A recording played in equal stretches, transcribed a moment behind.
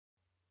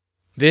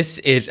This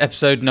is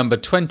episode number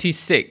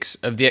 26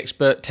 of the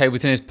Expert Table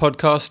Tennis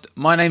Podcast.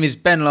 My name is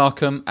Ben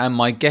Larcombe and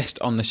my guest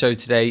on the show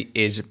today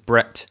is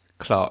Brett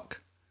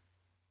Clarke.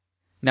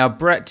 Now,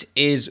 Brett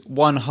is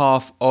one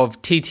half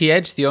of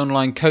ttEDGE, the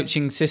online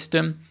coaching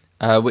system,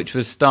 which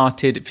was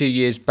started a few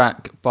years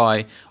back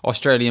by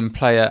Australian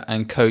player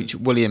and coach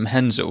William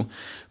Hensel.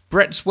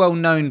 Brett's well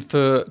known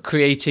for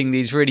creating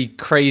these really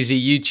crazy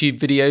YouTube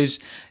videos.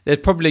 There's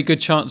probably a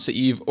good chance that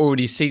you've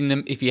already seen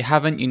them. If you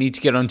haven't, you need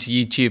to get onto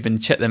YouTube and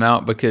check them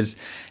out because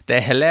they're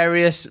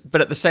hilarious,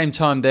 but at the same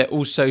time, they're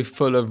also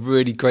full of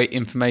really great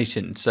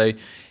information. So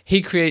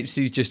he creates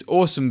these just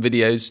awesome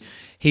videos.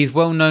 He's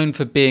well known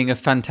for being a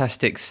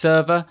fantastic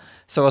server.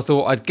 So I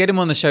thought I'd get him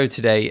on the show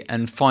today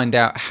and find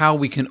out how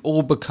we can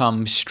all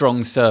become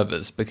strong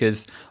servers,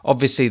 because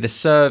obviously the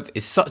serve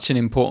is such an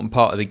important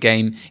part of the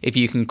game. If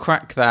you can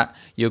crack that,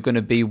 you're going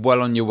to be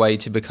well on your way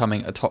to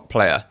becoming a top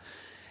player.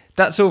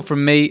 That's all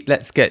from me.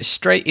 Let's get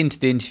straight into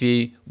the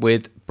interview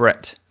with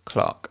Brett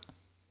Clarke.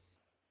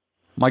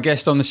 My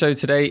guest on the show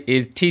today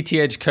is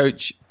ttEDGE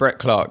coach Brett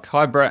Clarke.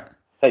 Hi, Brett.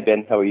 Hey,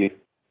 Ben. How are you?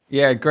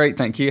 Yeah, great.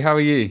 Thank you. How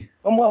are you?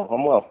 I'm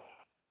well.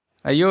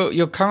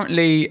 You're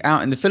currently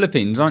out in the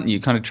Philippines, aren't you?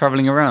 Kind of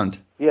traveling around.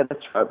 Yeah,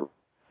 that's right.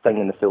 Staying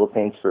in the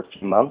Philippines for a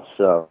few months.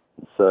 So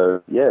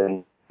yeah,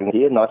 and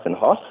here, nice and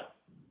hot.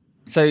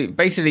 So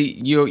basically,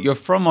 you're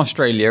from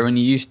Australia, and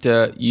you used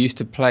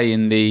to play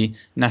in the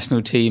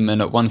national team,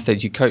 and at one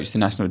stage you coached the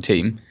national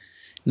team.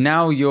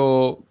 Now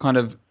you're kind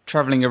of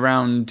traveling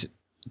around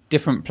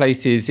different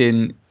places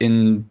in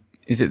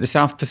is it the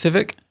South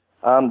Pacific?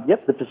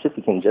 Yep, the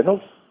Pacific in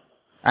general.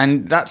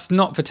 And that's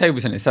not for table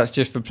tennis. That's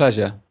just for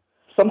pleasure.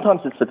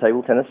 Sometimes it's for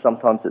table tennis,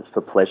 sometimes it's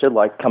for pleasure.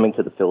 Like coming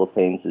to the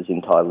Philippines is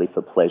entirely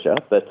for pleasure.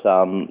 But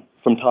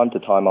from time to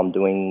time I'm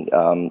doing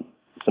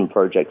some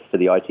projects for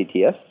the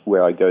ITTF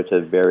where I go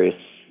to various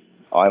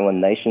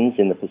island nations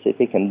in the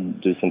Pacific and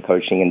do some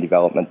coaching and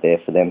development there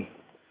for them.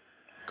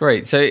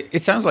 Great. So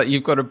it sounds like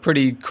you've got a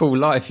pretty cool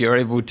life. You're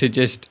able to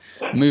just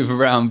move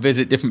around,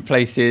 visit different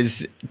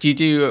places. Do you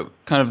do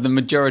kind of the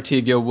majority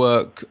of your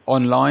work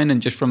online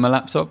and just from a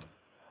laptop?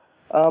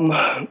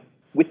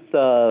 With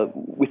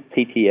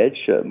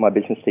ttEDGE, my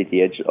business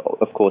ttEDGE,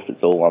 of course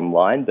it's all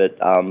online, but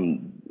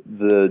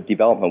the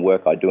development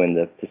work I do in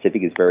the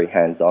Pacific is very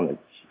hands-on.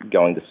 It's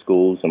going to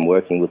schools and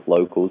working with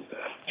locals,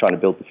 trying to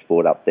build the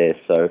sport up there.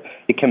 So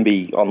it can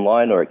be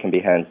online or it can be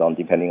hands-on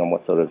depending on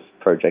what sort of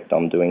project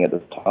I'm doing at the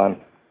time.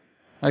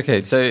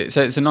 Okay, so it's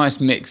a nice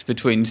mix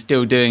between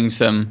still doing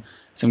some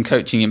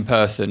coaching in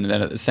person and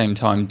then at the same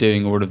time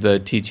doing all of the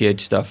ttEDGE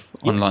stuff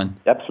online.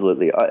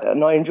 Absolutely.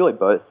 I enjoy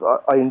both.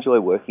 I enjoy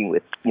working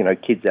with,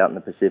 kids out in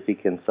the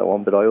Pacific and so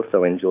on, but I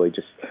also enjoy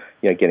just,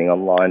 getting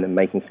online and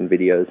making some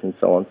videos and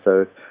so on.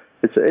 So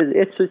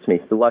it suits me.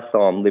 The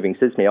lifestyle I'm living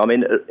suits me. I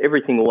mean,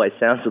 everything always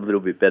sounds a little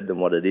bit better than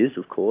what it is,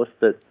 of course,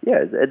 but yeah,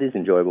 it is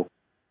enjoyable.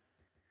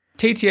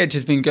 ttEDGE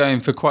has been going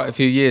for quite a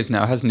few years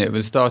now, hasn't it? It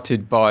was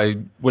started by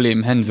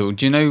William Hensel.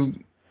 Do you know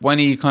when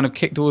he kind of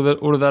kicked all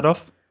of that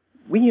off?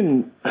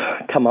 William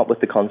come up with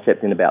the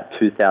concept in about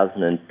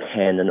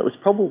 2010, and it was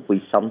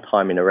probably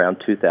sometime in around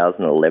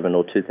 2011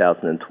 or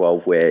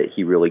 2012 where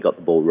he really got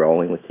the ball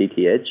rolling with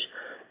ttEDGE.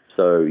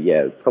 So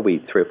yeah,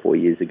 probably 3 or 4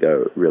 years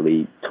ago it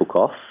really took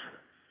off.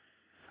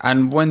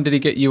 And when did he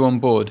get you on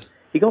board?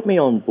 He got me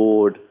on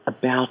board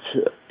about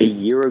a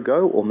year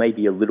ago, or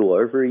maybe a little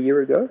over a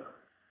year ago.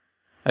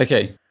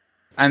 Okay.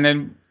 And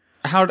then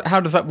how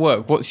does that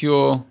work? What's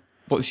your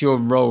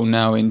role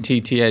now in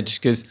ttEDGE?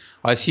 Because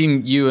I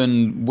assume you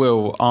and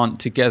Will aren't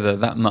together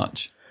that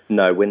much.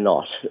 No, we're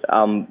not.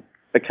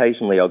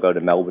 Occasionally I'll go to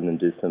Melbourne and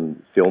do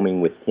some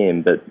filming with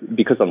him, but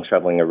because I'm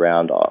travelling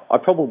around, I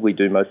probably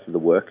do most of the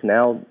work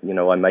now.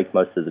 I make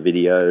most of the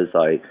videos,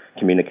 I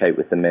communicate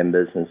with the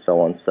members and so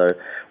on. So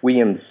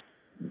William's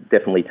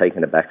definitely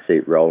taken a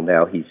backseat role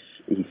now. He's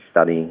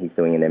studying, he's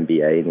doing an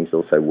MBA, and he's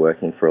also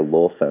working for a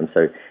law firm,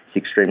 so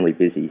he's extremely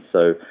busy.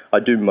 So I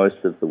do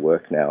most of the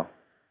work now.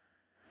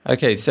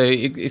 Okay, so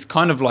it's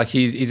kind of like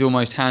he's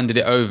almost handed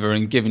it over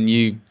and given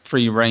you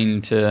free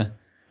rein to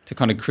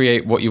kind of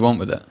create what you want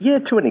with it. Yeah,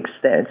 to an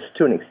extent.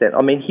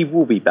 I mean, he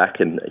will be back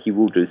and he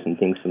will do some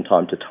things from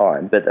time to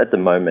time, but at the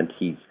moment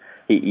his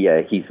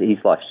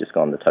life's just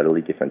gone in a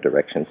totally different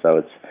direction.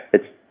 So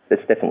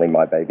it's definitely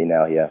my baby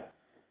now. Yeah.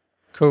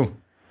 Cool.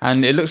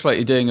 And it looks like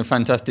you're doing a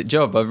fantastic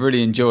job. I've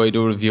really enjoyed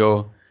all of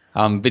your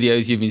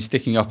videos you've been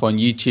sticking up on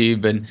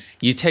YouTube, and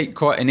you take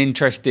quite an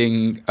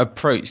interesting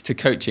approach to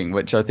coaching,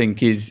 which I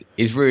think is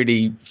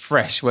really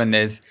fresh when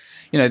there's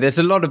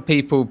a lot of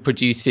people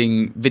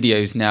producing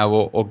videos now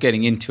or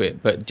getting into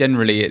it, but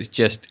generally it's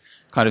just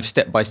kind of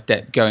step by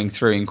step going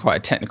through in quite a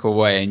technical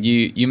way. And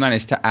you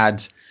managed to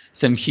add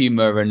some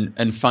humor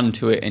and fun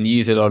to it and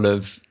use a lot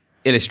of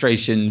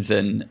illustrations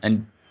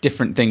and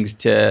different things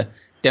to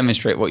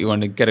demonstrate what you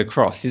want to get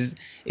across. Is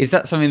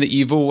that something that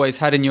you've always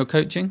had in your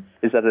coaching?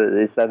 Is that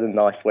a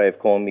nice way of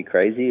calling me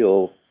crazy,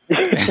 or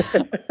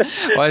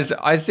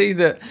I see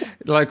that,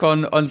 like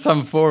on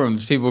some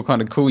forums, people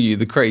kind of call you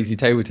the crazy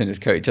table tennis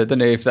coach. I don't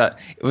know if that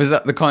was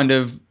the kind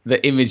of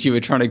the image you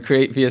were trying to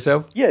create for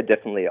yourself. Yeah,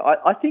 definitely.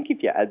 I think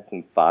if you add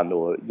some fun,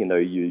 or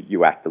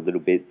you act a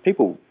little bit,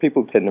 people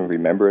tend to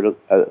remember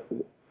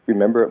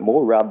it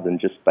more, rather than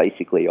just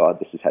basically,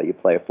 this is how you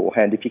play a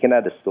forehand. If you can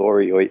add a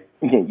story, or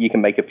you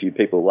can make a few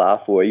people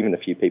laugh, or even a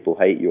few people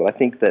hate you, I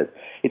think that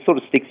it sort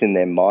of sticks in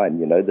their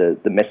mind.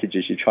 The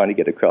messages you're trying to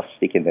get across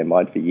stick in their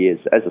mind for years.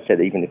 As I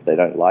said, even if they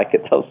don't like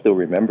it, they'll still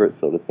remember it,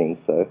 sort of thing.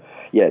 So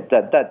yeah,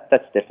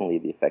 that's definitely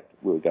the effect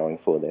we were going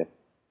for there.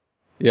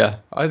 Yeah,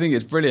 I think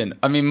it's brilliant.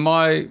 I mean,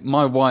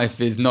 my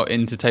wife is not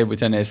into table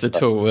tennis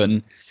at all,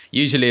 and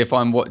usually if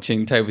I'm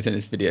watching table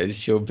tennis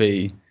videos, she'll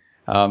be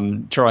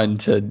trying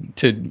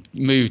to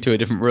move to a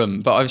different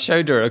room. But I've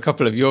showed her a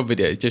couple of your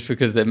videos just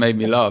because they made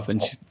me laugh,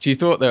 and she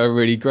thought they were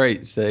really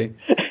great. So,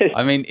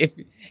 I mean,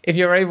 if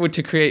you're able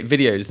to create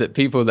videos that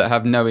people that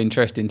have no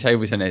interest in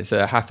table tennis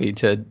are happy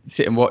to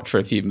sit and watch for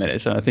a few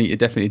minutes, and I think you're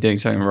definitely doing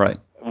something right.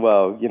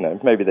 Well,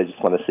 maybe they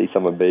just want to see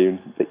someone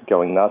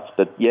going nuts.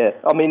 But yeah,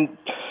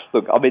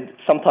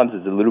 sometimes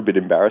it's a little bit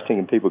embarrassing,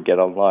 and people get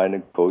online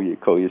and call you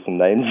some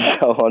names and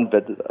so on.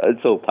 But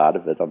it's all part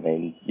of it. I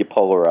mean, you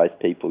polarize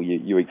people.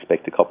 You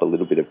expect to cop a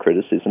little bit of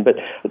criticism, but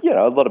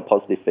a lot of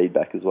positive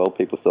feedback as well.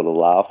 People sort of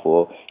laugh,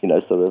 or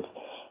sort of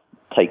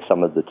take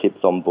some of the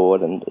tips on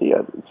board, and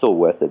it's all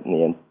worth it in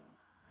the end.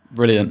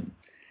 Brilliant.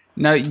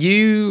 Now,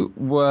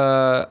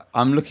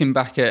 I'm looking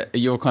back at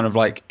your kind of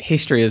like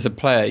history as a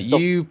player.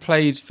 You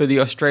played for the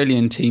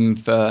Australian team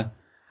for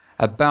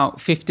about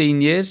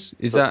 15 years.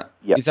 Is that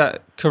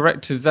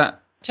correct?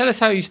 Tell us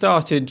how you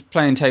started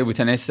playing table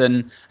tennis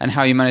and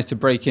how you managed to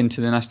break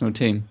into the national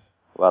team.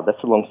 Well,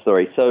 that's a long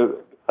story. So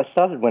I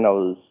started when I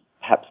was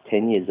perhaps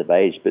 10 years of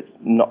age, but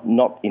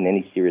not in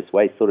any serious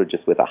way, sort of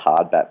just with a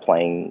hard bat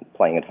playing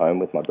at home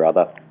with my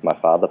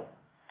father.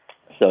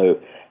 So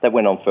that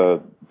went on for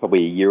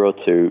probably a year or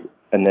two,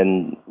 and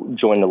then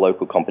joined the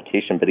local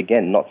competition, but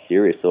again, not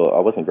serious, or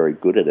I wasn't very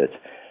good at it.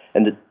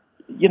 And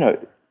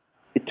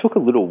it took a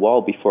little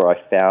while before I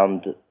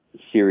found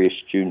serious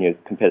junior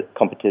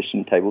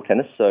competition table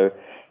tennis. So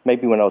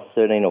maybe when I was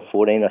 13 or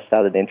 14, I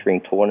started entering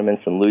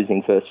tournaments and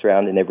losing first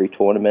round in every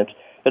tournament.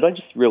 But I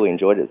just really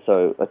enjoyed it,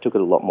 so I took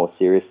it a lot more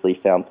seriously,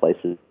 found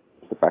places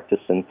to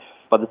practice. And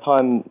by the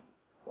time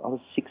I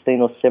was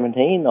 16 or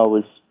 17, I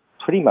was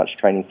pretty much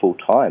training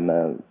full-time.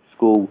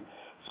 School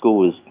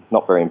was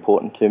not very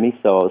important to me,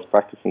 so I was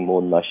practicing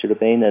more than I should have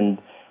been. And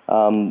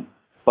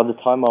by the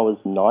time I was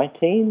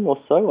 19 or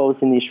so, I was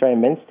in the Australian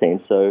men's team.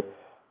 So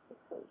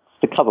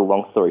to cut a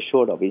long story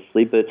short,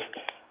 obviously, but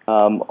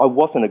I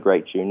wasn't a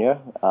great junior,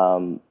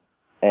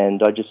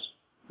 and I just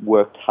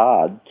worked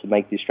hard to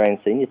make the Australian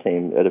senior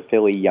team at a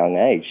fairly young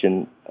age,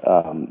 and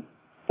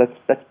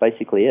that's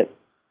basically it.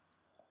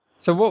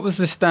 So what was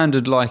the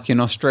standard like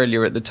in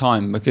Australia at the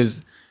time?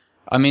 Because,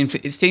 I mean,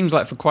 it seems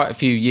like for quite a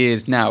few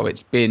years now,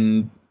 it's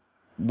been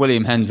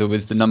William Hensel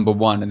was the number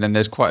one, and then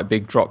there's quite a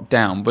big drop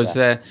down. Was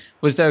there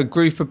a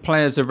group of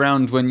players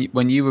around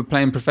when you were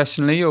playing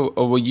professionally,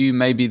 or were you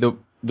maybe the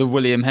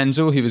William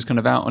Hensel who was kind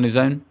of out on his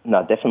own?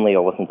 No, definitely I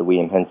wasn't the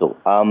William Hensel.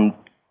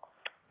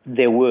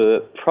 There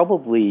were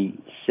probably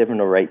 7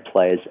 or 8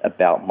 players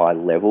about my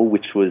level,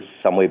 which was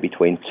somewhere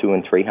between 200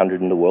 and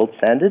 300 in the world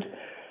standard.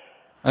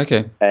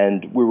 Okay.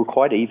 And we were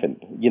quite even.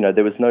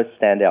 There was no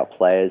standout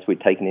players. We'd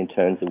taken in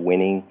turns of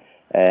winning,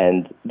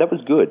 and that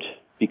was good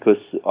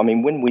because, I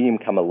mean, when William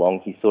came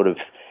along, he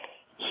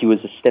was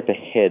a step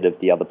ahead of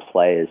the other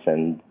players,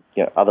 and,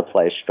 other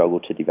players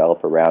struggled to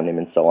develop around him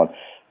and so on.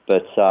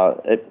 But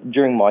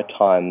during my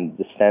time,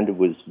 the standard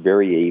was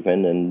very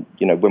even, and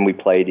when we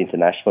played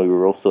internationally, we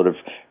were all sort of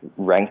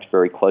ranked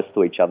very close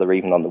to each other,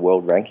 even on the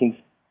world rankings.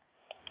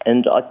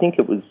 And I think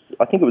it was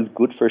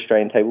good for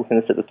Australian table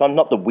tennis at the time.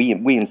 Not that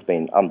William's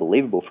been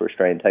unbelievable for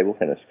Australian table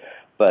tennis,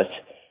 but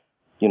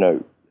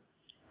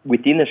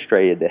within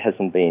Australia there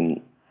hasn't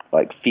been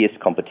like fierce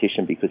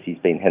competition because he's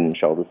been head and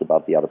shoulders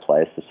above the other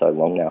players for so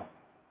long now.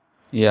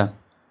 Yeah.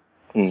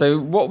 So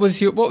what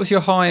was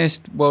your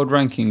highest world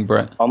ranking,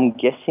 Brett? I'm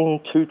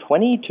guessing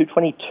 220,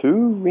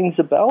 222 rings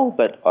a bell,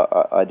 but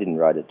I didn't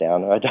write it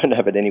down. I don't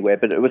have it anywhere,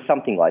 but it was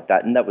something like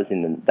that, and that was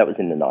in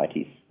the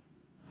 90s.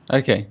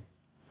 Okay,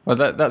 well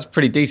that's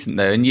pretty decent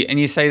though. And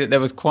you say that there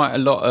was quite a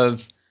lot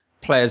of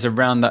players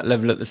around that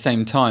level at the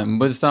same time.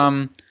 Was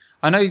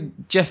I know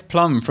Jeff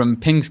Plum from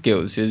Ping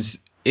Skills is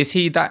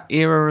he that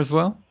era as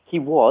well? He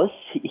was.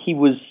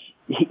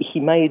 He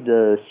made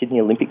the Sydney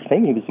Olympics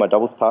team. He was my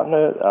doubles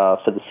partner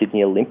for the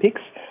Sydney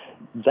Olympics.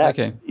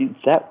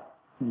 That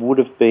would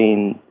have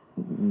been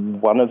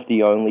one of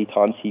the only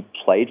times he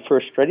played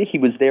for Australia. He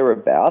was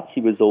thereabouts.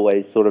 He was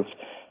always sort of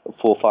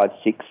 4, 5,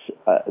 6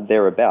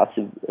 thereabouts,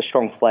 a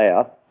strong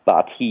player,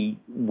 but he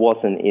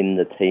wasn't in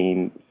the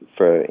team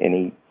for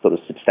any sort of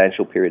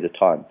substantial period of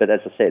time. But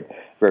as I said,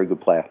 very good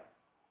player.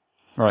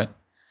 Right.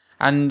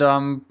 And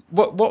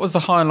what was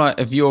the highlight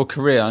of your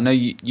career? I know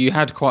you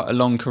had quite a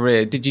long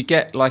career. Did you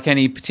get like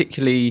any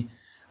particularly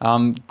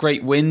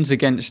great wins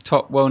against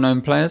top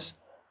well-known players?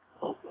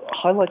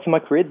 Highlights of my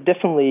career,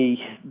 definitely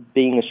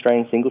being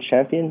Australian singles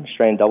champion,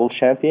 Australian doubles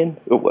champion,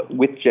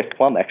 with Jeff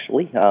Plum,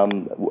 actually,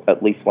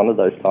 at least one of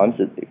those times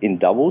in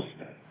doubles.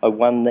 I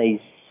won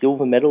a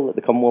silver medal at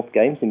the Commonwealth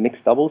Games in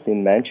mixed doubles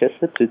in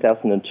Manchester,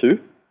 2002.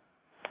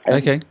 And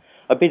Okay.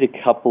 I beat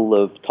a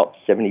couple of top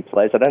 70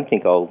 players. I don't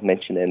think I'll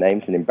mention their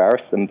names and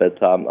embarrass them,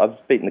 but I've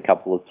beaten a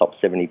couple of top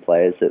 70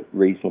 players at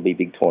reasonably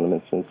big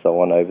tournaments and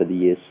so on over the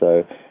years,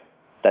 so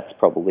that's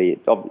probably it.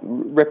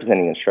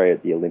 Representing Australia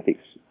at the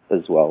Olympics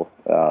as well,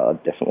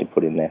 definitely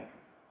put in there.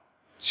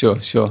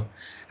 Sure.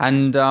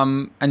 And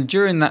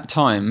during that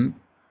time,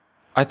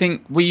 I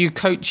think, were you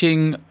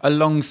coaching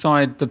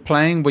alongside the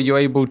playing? Were you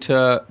able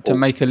to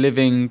make a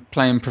living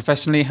playing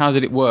professionally? How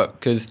did it work?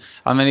 Because,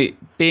 I mean,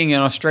 being in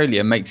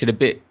Australia makes it a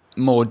bit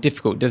more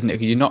difficult, doesn't it?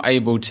 Because you're not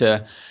able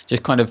to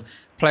just kind of,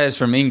 players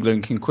from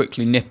England can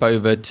quickly nip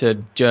over to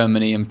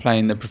Germany and play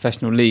in the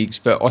professional leagues,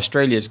 but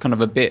Australia is kind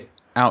of a bit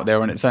out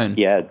there on its own.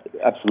 Yeah,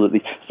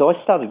 absolutely. So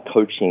I started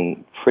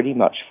coaching pretty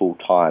much full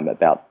time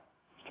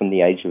from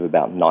the age of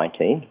about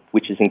 19,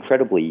 which is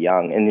incredibly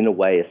young and in a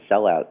way a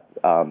sellout,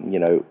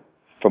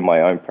 from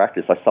my own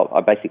practice.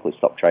 I basically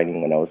stopped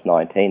training when I was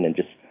 19 and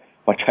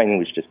my training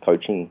was just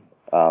coaching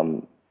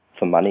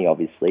for money,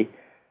 obviously.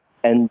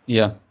 And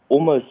yeah,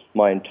 almost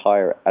my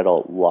entire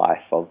adult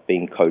life I've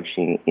been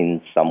coaching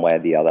in some way or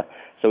the other.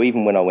 So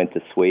even when I went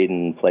to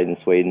Sweden, played in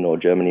Sweden, or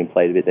Germany and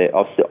played a bit there,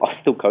 I was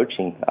still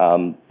coaching.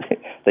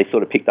 They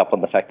sort of picked up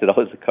on the fact that I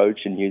was a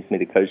coach and used me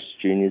to coach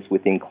juniors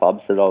within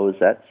clubs that I was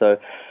at. So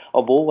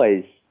I've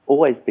always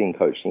been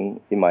coaching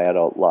in my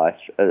adult life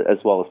as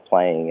well as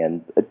playing,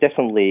 and it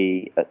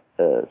definitely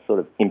sort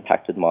of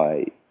impacted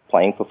my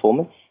playing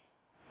performance.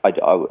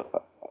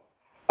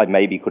 I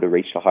maybe could have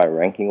reached a higher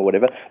ranking or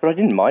whatever, but I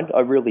didn't mind.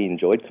 I really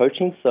enjoyed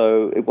coaching,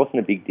 so it wasn't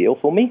a big deal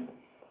for me.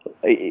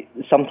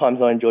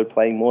 Sometimes I enjoyed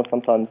playing more,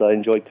 sometimes I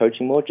enjoyed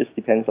coaching more, just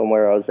depends on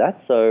where I was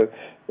at. So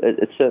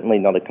it's certainly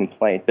not a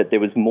complaint, but there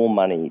was more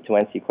money, to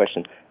answer your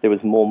question, there was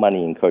more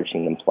money in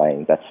coaching than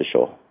playing, that's for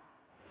sure.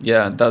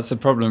 Yeah, that's the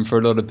problem for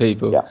a lot of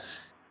people. Yeah.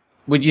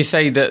 Would you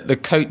say that the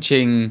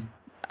coaching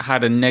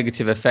had a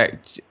negative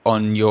effect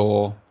on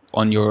your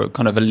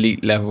kind of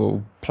elite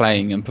level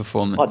playing and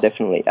performance? Oh,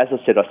 definitely. As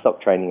I said, I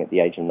stopped training at the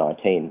age of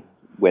 19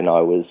 when I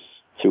was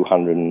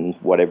 200 and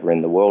whatever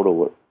in the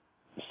world.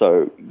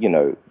 So,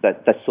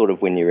 that's sort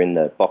of when you're in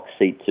the box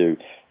seat to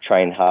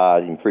train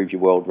hard, improve your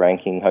world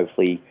ranking,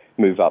 hopefully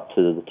move up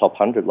to the top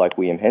 100 like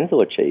William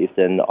Hensel achieved.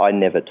 And I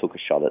never took a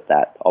shot at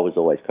that. I was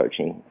always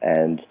coaching.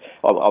 And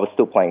I was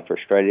still playing for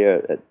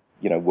Australia at,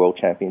 world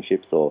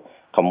championships or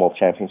Commonwealth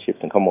championships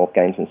and Commonwealth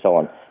games and so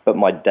on. But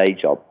my day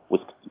job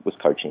was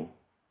coaching.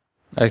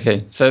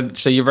 Okay. So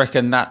you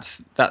reckon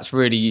that's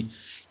really,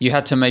 you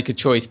had to make a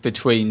choice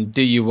between,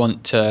 do you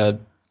want to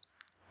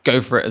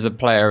go for it as a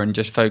player and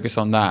just focus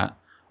on that,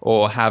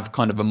 or have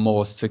kind of a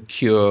more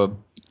secure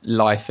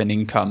life and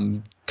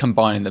income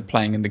combining the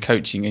playing and the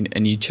coaching,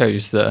 and you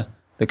chose the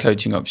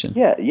coaching option?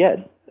 Yeah,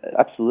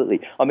 absolutely.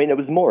 I mean, it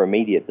was more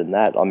immediate than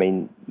that. I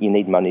mean, you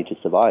need money to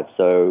survive.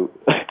 So,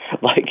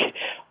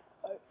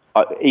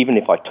 even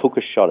if I took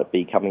a shot at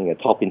becoming a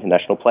top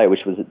international player,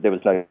 there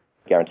was no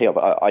guarantee of,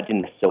 I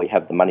didn't necessarily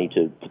have the money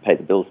to pay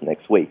the bills the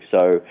next week.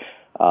 So,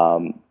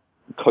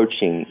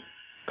 coaching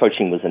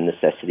was a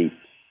necessity.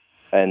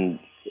 And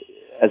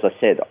as I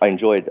said,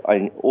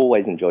 I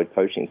always enjoyed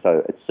coaching,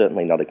 so it's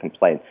certainly not a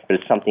complaint, but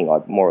it's something I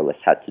more or less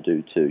had to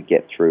do to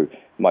get through.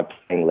 My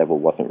playing level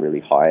wasn't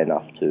really high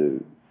enough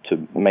to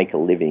make a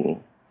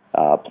living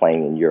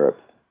playing in Europe.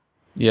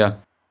 Yeah.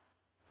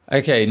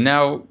 Okay,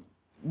 now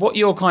what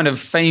you're kind of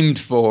famed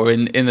for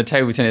in the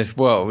table tennis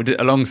world,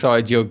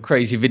 alongside your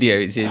crazy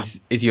videos,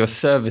 is your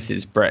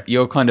services, Brett.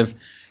 You're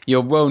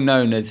well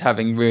known as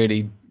having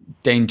really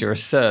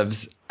dangerous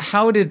serves.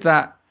 How did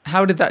that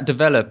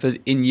develop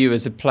in you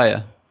as a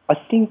player? I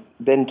think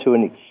then to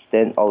an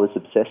extent I was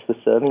obsessed with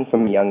serving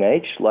from a young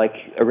age. Like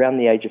around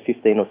the age of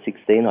 15 or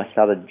 16, I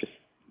started just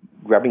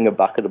grabbing a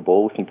bucket of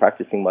balls and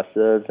practicing my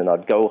serves, and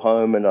I'd go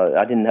home and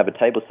I didn't have a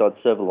table, so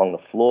I'd serve along the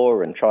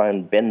floor and try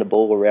and bend the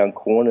ball around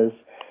corners.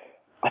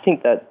 I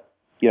think that,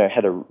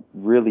 had a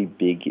really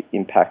big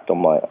impact on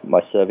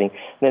my serving.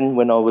 Then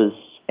when I was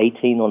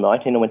 18 or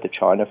 19, I went to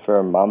China for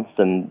a month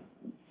and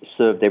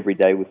served every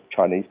day with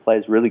Chinese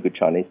players, really good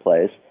Chinese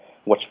players,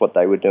 watched what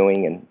they were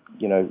doing and,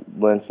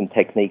 learned some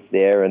technique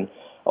there. And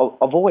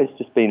I've always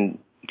just been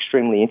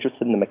extremely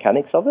interested in the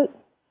mechanics of it.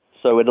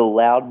 So it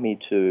allowed me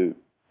to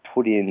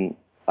put in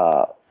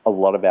a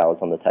lot of hours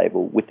on the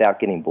table without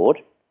getting bored.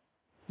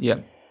 Yeah.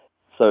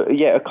 So,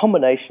 a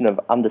combination of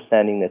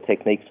understanding the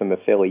techniques from a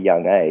fairly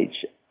young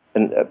age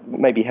and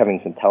maybe having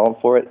some talent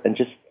for it and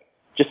just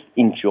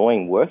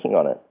enjoying working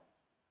on it.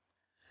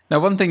 Now,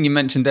 one thing you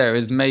mentioned there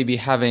is maybe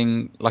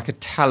having like a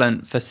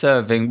talent for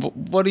serving.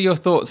 What are your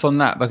thoughts on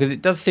that? Because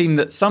it does seem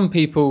that some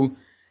people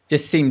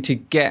just seem to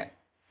get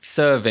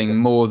serving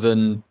more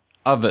than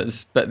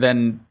others. But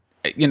then,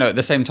 at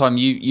the same time,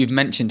 you've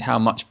mentioned how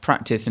much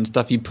practice and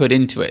stuff you put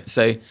into it.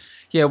 So,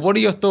 what are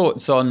your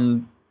thoughts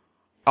on,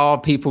 are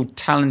people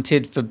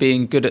talented for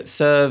being good at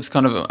serves,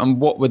 and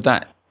what would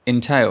that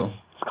entail?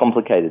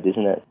 complicated,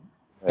 isn't it?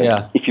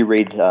 Yeah. If you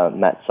read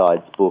Matt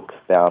Side's book,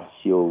 Bounce,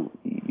 you'll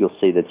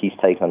see that his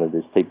take on it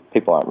is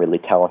people aren't really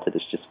talented,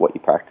 it's just what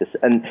you practice.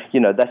 And,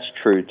 that's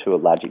true to a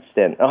large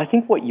extent. And I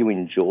think what you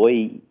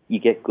enjoy, you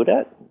get good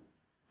at.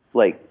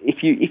 Like,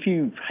 if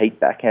you hate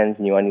backhands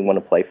and you only want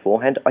to play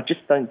forehand, I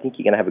just don't think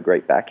you're going to have a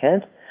great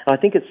backhand. And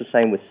I think it's the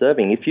same with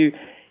serving. If you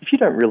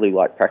don't really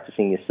like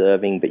practicing your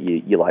serving, but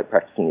you like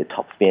practicing your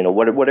topspin or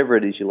whatever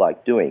it is you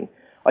like doing,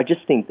 I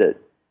just think that,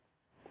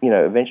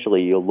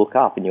 eventually you'll look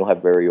up and you'll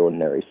have very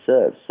ordinary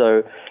serves.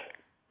 So,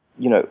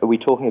 are we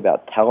talking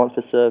about talent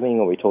for serving?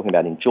 Or are we talking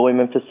about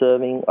enjoyment for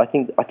serving? I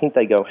think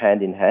they go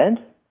hand in hand.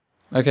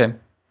 Okay.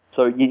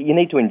 So you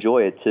need to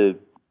enjoy it to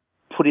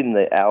put in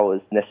the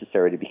hours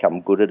necessary to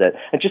become good at it.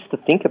 And just to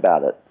think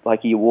about it, like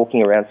you're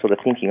walking around sort of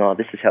thinking, oh,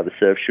 this is how the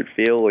serve should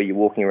feel, or you're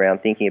walking around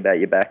thinking about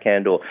your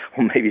backhand, or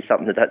maybe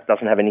something that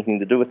doesn't have anything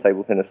to do with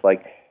table tennis,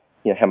 like,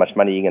 how much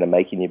money you're going to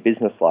make in your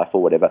business life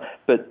or whatever.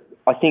 But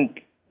I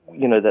think,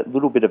 that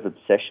little bit of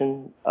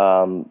obsession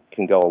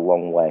can go a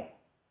long way.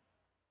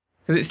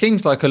 Because it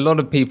seems like a lot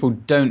of people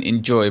don't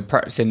enjoy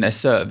practicing their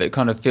serve. It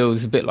kind of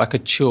feels a bit like a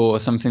chore,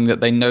 something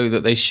that they know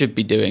that they should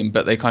be doing,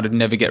 but they kind of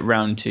never get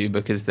round to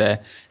because they're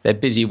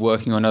busy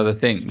working on other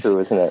things. True,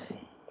 isn't it?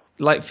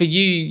 Like for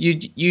you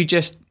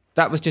just,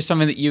 that was just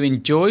something that you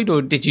enjoyed,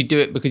 or did you do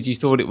it because you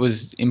thought it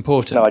was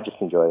important? No, I just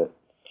enjoyed it.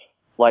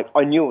 Like,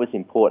 I knew it was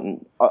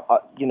important.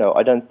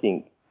 I don't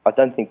think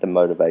the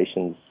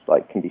motivations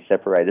can be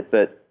separated,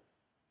 but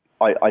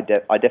I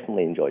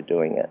definitely enjoyed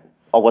doing it.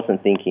 I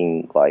wasn't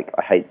thinking I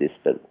hate this,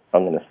 but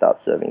I'm going to start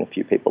serving a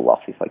few people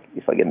off if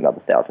I get another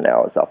 1,000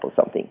 hours up or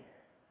something.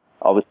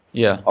 I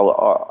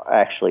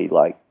actually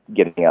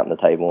getting out on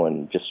the table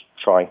and just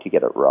trying to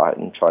get it right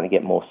and trying to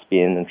get more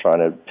spin and trying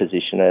to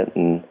position it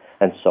and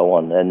so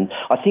on. And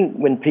I think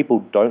when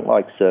people don't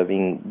like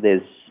serving,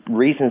 there's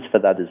reasons for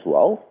that as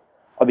well.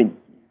 I mean,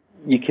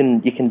 you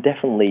can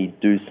definitely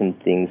do some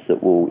things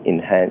that will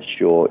enhance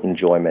your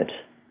enjoyment,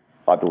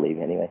 I believe,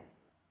 anyway.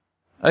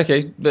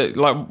 Okay, but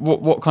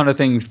what kind of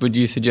things would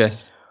you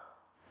suggest?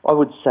 I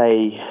would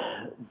say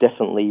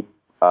definitely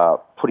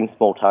putting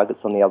small targets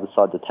on the other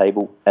side of the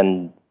table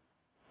and,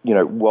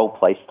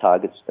 well-placed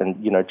targets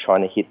and,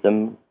 trying to hit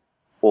them,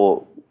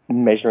 or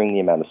measuring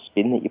the amount of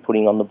spin that you're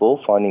putting on the ball,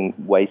 finding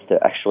ways to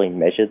actually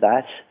measure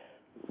that.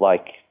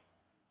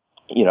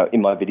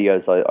 In my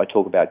videos, I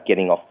talk about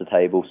getting off the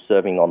table,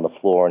 serving on the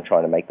floor and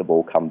trying to make the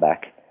ball come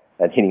back,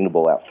 and hitting the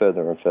ball out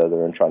further and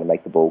further and trying to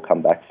make the ball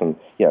come back from,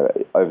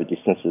 over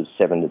distances of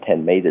 7 to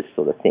 10 meters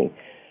sort of thing.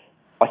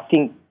 I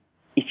think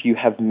if you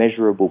have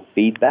measurable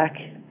feedback,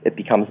 it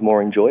becomes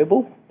more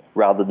enjoyable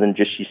rather than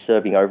just you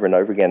serving over and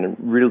over again. And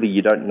really,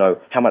 you don't know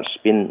how much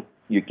spin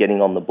you're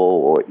getting on the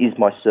ball, or is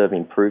my serve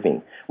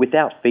improving?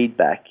 Without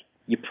feedback,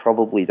 you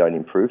probably don't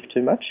improve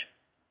too much.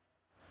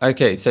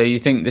 Okay, so you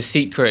think the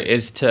secret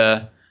is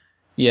to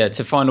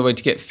find a way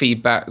to get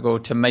feedback, or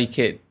to make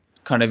it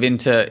kind of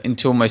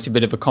into almost a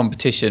bit of a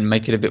competition,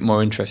 make it a bit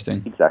more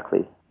interesting.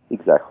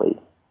 Exactly.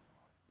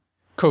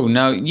 Cool.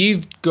 Now,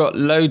 you've got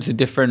loads of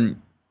different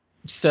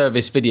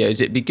service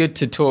videos. It'd be good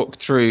to talk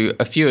through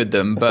a few of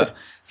them. But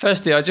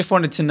firstly, I just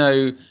wanted to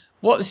know,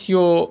 what's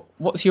your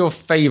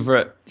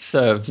favourite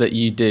serve that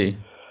you do?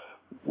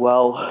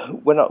 Well,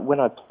 when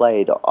I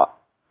played,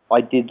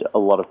 I did a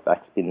lot of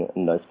backspin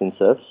and no-spin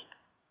serves.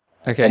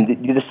 Okay. And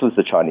this was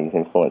the Chinese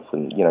influence,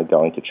 and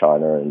going to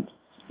China and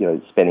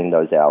spending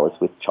those hours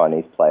with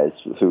Chinese players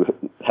who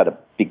had a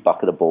big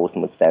bucket of balls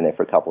and would stand there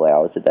for a couple of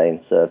hours a day and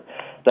serve.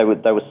 They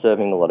were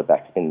serving a lot of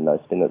backspin and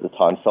no-spin at the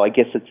time. So I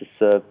guess it's a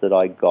serve that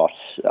I got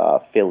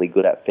fairly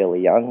good at fairly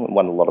young and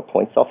won a lot of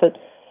points off it.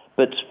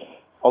 But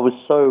I was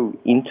so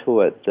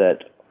into it that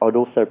I'd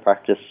also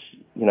practice,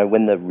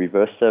 when the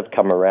reverse serve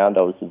come around.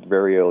 I was a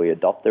very early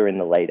adopter in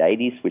the late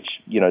 80s, which,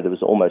 there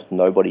was almost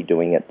nobody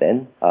doing it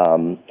then.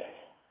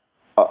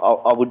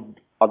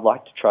 I'd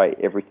like to try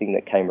everything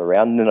that came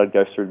around, and then I'd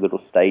go through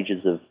little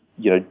stages of,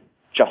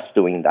 just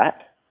doing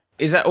that.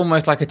 Is that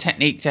almost like a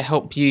technique to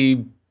help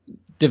you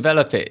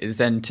develop it, is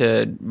then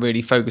to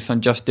really focus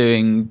on just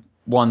doing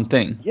one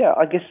thing? Yeah,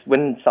 I guess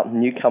when something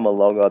new come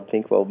along, I'd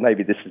think, well,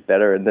 maybe this is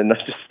better, and then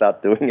I'd just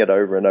start doing it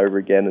over and over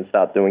again and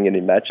start doing it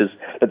in matches.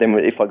 But then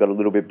if I got a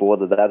little bit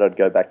bored of that, I'd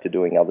go back to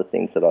doing other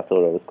things that I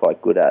thought I was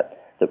quite good at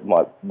that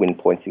might win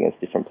points against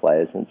different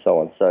players and so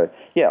on. So,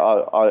 yeah,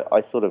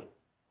 I sort of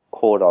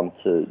caught on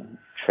to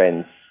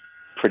trends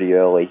pretty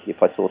early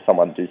if I saw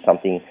someone do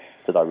something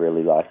that I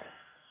really liked.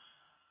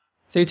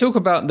 So you talk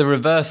about the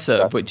reverse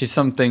serve, which is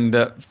something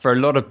that for a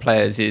lot of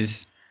players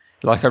is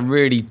like a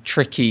really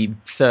tricky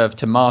serve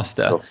to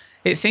master. Sure.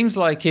 It seems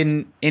like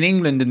in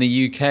England and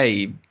the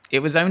UK, it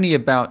was only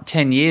about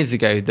 10 years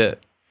ago that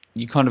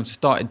you kind of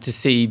started to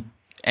see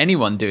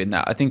anyone doing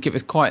that. I think it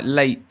was quite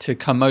late to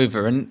come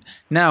over, and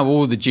now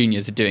all the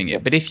juniors are doing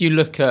it. But if you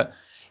look at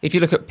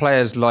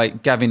players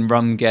like Gavin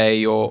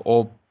Rumgay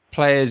or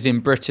players in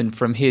Britain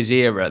from his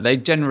era, they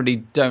generally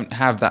don't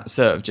have that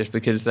serve just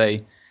because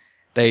they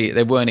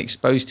weren't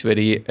exposed to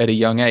it at a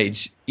young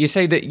age. You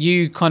say that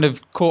you kind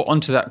of caught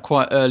onto that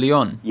quite early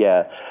on.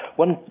 Yeah.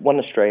 One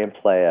Australian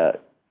player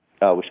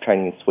was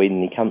training in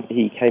Sweden.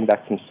 He came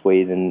back from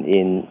Sweden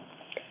in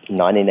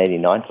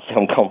 1989, so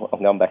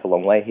I'm going back a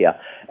long way here,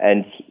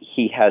 and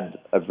he had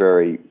a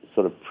very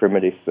sort of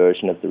primitive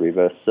version of the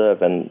reverse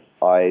serve, and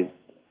I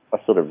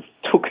sort of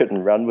took it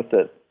and ran with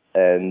it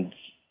and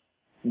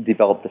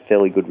developed a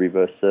fairly good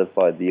reverse serve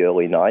by the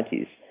early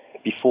 90s,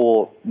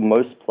 before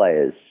most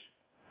players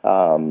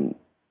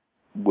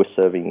were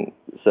serving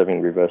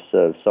reverse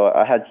serves. So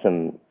I had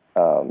some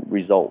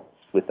results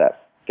with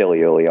that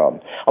fairly early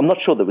on. I'm not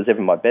sure that was ever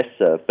my best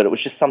serve, but it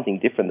was just something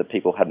different that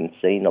people hadn't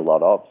seen a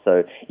lot of.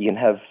 So you can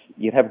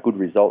have good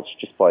results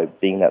just by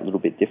being that little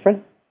bit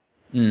different.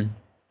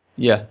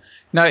 Yeah.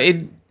 Now,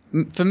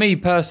 for me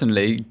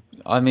personally,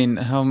 I mean,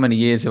 how many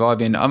years have I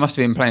been? I must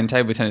have been playing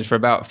table tennis for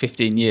about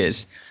 15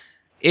 years.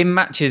 In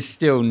matches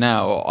still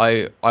now,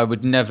 I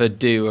would never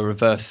do a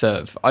reverse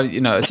serve.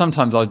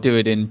 Sometimes I'll do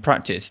it in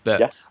practice,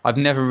 but I've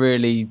never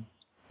really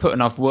put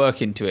enough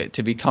work into it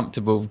to be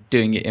comfortable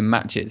doing it in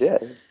matches. Yeah.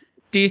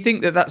 Do you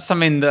think that that's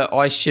something that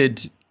I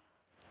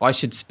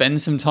should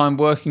spend some time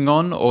working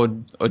on, or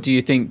do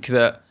you think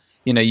that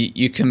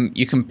you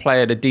can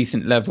play at a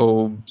decent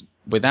level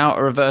without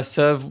a reverse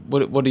serve?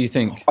 What do you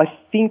think? I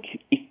think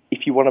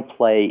if you want to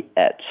play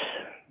at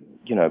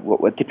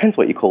it depends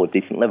what you call a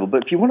decent level,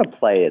 but if you want to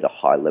play at a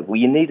high level,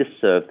 you need a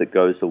serve that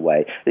goes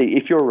away.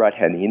 If you're a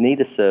right-hander, you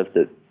need a serve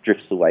that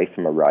drifts away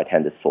from a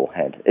right-hander's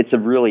forehand. It's a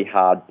really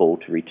hard ball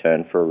to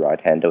return for a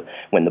right-hander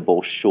when the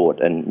ball's short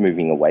and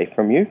moving away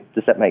from you.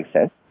 Does that make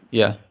sense?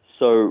 Yeah.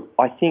 So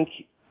I think,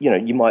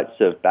 you might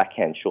serve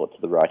backhand short to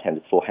the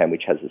right-hander's forehand,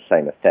 which has the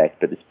same effect,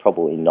 but it's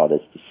probably not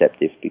as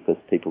deceptive because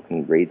people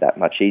can read that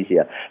much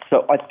easier.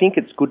 So I think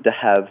it's good to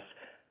have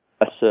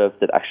a serve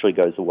that actually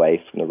goes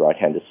away from the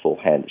right-hander's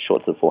forehand,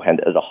 short to the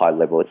forehand at a high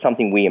level. It's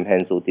something William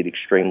Hensel did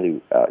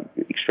extremely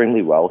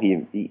well.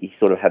 He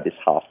sort of had this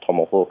half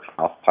tomahawk,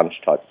 half punch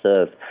type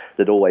serve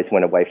that always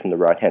went away from the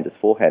right-hander's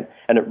forehand,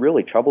 and it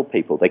really troubled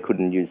people. They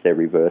couldn't use their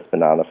reverse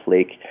banana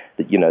flick.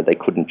 They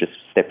couldn't just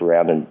step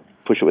around and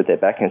push it with their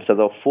backhand. So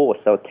they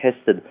were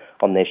tested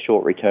on their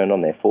short return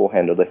on their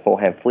forehand or their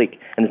forehand flick,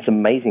 and it's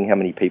amazing how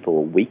many people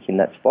are weak in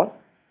that spot.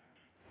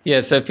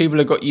 Yeah, so people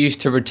have got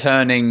used to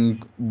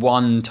returning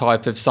one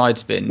type of side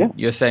spin. Yeah.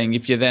 You're saying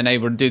if you're then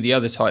able to do the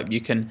other type, you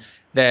can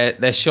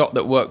their shot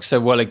that works so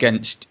well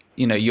against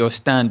your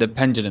standard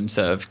pendulum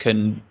serve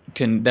can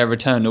their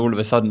return all of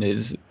a sudden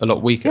is a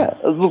lot weaker.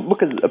 Yeah,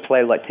 look at a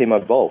player like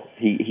Timo Boll.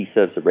 He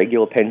serves a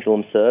regular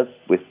pendulum serve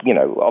with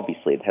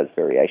obviously it has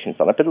variations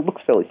on it, but it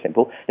looks fairly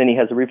simple. Then he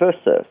has a reverse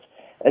serve.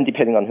 And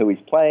depending on who he's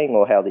playing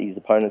or how his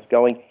opponent's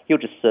going, he'll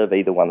just serve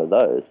either one of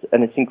those.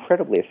 And it's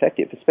incredibly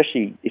effective,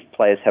 especially if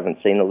players haven't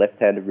seen a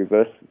left-handed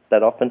reverse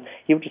that often.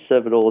 He'll just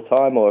serve it all the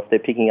time, or if they're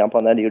picking up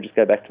on that, he'll just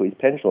go back to his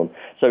pendulum.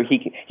 So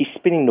he's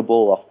spinning the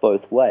ball off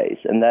both ways,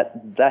 and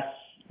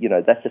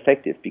that's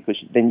effective because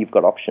then you've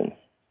got options.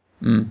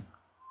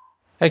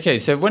 Okay,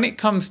 so when it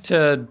comes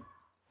to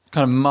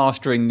kind of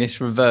mastering this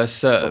reverse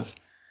serve,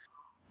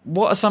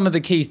 what are some of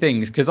the key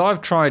things? Because I've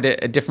tried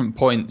it at different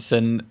points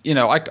and,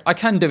 I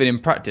can do it in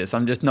practice.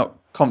 I'm just not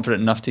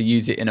confident enough to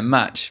use it in a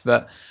match.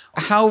 But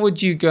how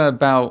would you go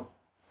about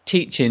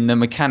teaching the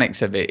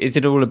mechanics of it? Is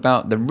it all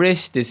about the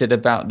wrist? Is it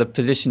about the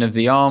position of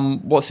the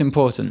arm? What's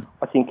important?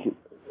 I think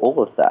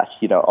all of that.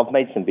 I've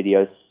made some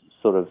videos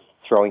sort of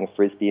throwing a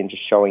frisbee and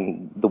just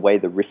showing the way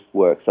the wrist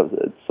works. I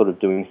was sort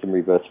of doing some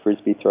reverse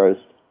frisbee throws.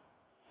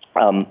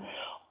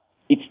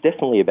 It's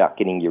definitely about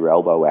getting your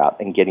elbow out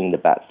and getting the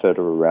bat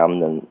further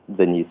around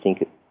than you think.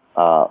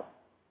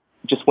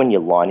 Just when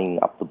you're lining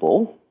up the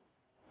ball,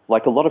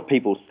 like a lot of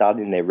people start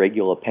in their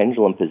regular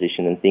pendulum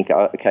position and think,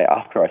 okay,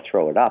 after I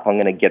throw it up, I'm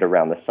going to get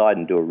around the side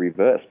and do a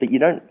reverse. But you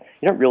don't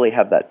really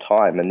have that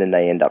time, and then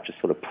they end up just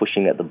sort of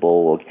pushing at the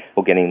ball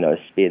or getting no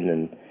spin,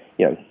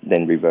 and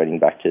then reverting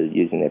back to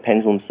using their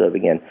pendulum serve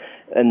again.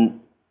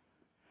 And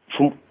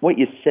from what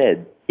you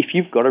said, if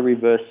you've got a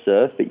reverse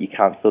serve but you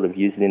can't sort of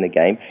use it in a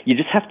game, you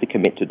just have to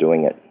commit to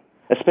doing it,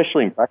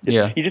 especially in practice.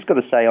 Yeah. You just got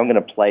to say, I'm going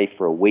to play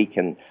for a week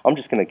and I'm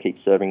just going to keep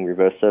serving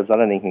reverse serves. I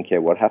don't even care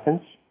what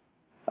happens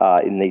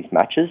in these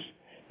matches,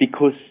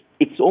 because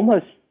it's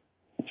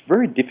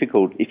very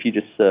difficult if you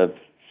just serve,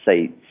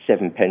 say,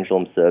 7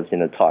 pendulum serves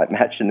in a tight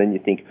match and then you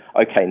think,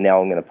 okay,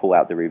 now I'm going to pull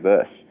out the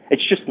reverse.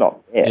 It's just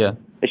not there. Yeah.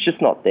 It's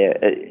just not there.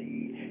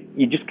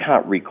 You just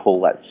can't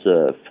recall that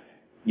serve,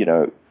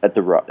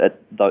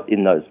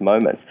 in those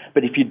moments.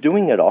 But if you're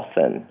doing it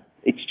often,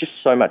 it's just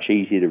so much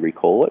easier to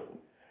recall it.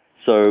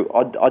 So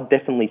I'd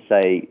definitely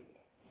say,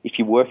 if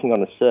you're working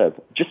on a serve,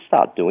 just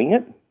start doing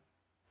it.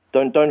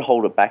 Don't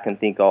hold it back and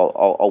think,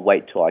 I'll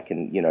wait till I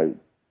can,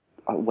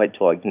 wait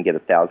till I can get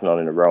 1,000 on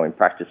in a row in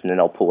practice and then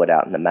I'll pull it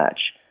out in the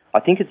match. I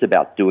think it's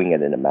about doing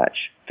it in a match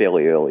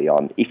fairly early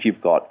on if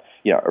you've got,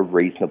 a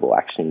reasonable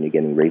action and you're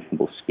getting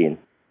reasonable spin.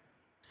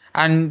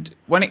 And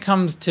when it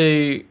comes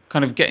to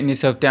kind of getting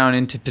yourself down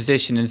into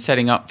position and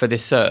setting up for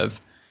this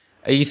serve,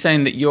 are you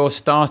saying that you're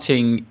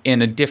starting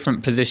in a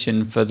different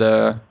position for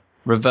the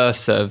reverse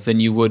serve than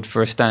you would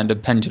for a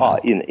standard pendulum?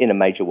 In a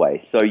major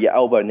way. So your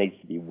elbow needs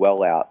to be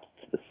well out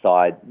to the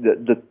side.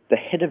 The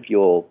head of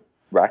your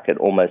racket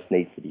almost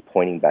needs to be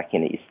pointing back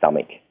in at your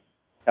stomach.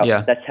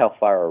 Now, that's how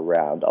far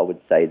around I would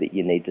say that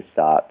you need to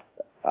start.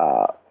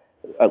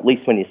 At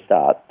least when you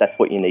start, that's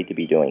what you need to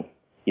be doing.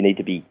 You need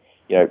to be,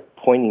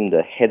 pointing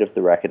the head of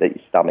the racket at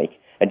your stomach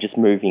and just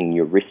moving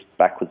your wrist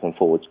backwards and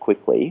forwards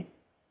quickly,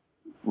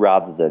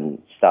 rather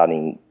than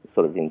starting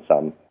sort of in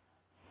some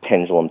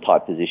pendulum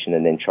type position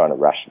and then trying to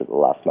rush it at the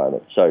last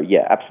moment. So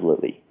yeah,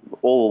 absolutely,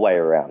 all the way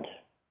around.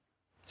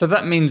 So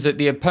that means that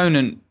the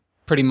opponent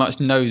pretty much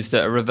knows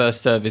that a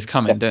reverse serve is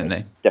coming, don't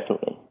they?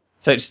 Definitely.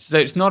 So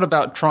it's not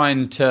about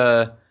trying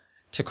to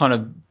kind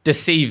of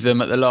deceive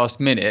them at the last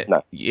minute.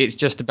 No. It's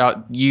just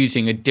about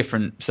using a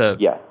different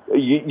serve. Yeah,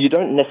 you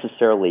don't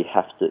necessarily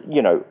have to.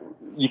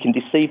 You can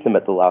deceive them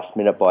at the last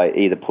minute by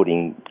either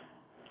putting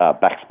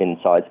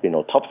backspin, side spin,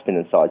 or topspin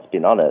and side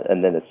spin on it,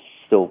 and then it's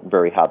still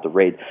very hard to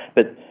read.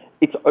 But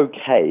it's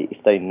okay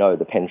if they know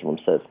the pendulum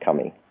serve's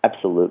coming.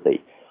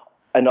 Absolutely.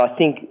 And I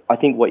think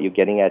what you're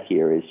getting at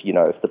here is,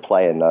 if the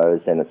player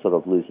knows, then it sort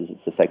of loses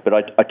its effect. But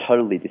I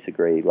totally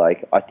disagree.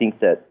 Like, I think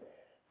that,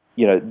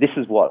 this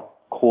is what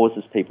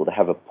causes people to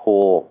have a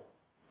poor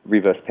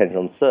reverse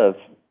pendulum serve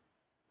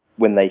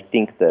when they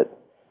think that,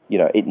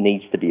 it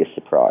needs to be a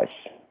surprise.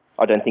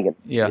 I don't think it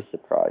needs to be a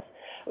surprise.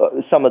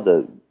 Some of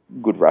the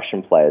good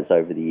Russian players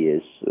over the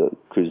years,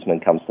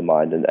 Kuzmin comes to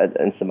mind,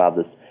 and some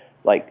others,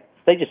 like,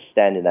 they just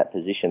stand in that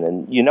position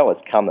and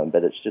it's coming,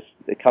 but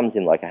it comes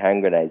in like a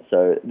hand grenade.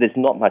 So there's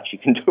not much you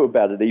can do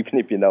about it, even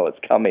if you know it's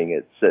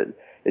coming.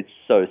 It's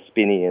so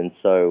spinny and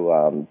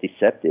so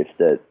deceptive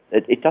that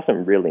it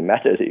doesn't really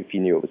matter if you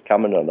knew it was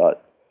coming or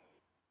not.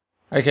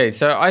 Okay,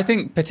 so I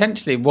think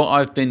potentially what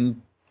I've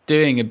been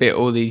doing a bit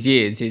all these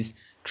years is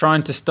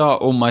trying to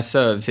start all my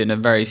serves in a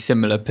very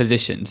similar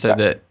position so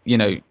that,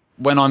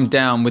 when I'm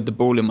down with the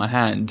ball in my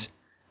hand,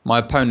 my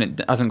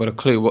opponent hasn't got a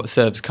clue what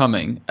serve's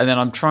coming, and then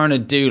I'm trying to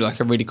do like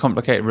a really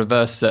complicated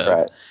reverse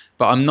serve,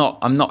 but I'm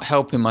not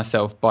helping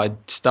myself by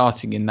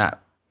starting in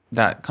that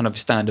kind of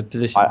standard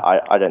position.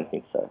 I don't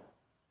think so.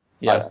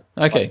 Yeah.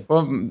 Okay.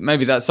 Well,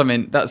 maybe that's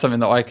something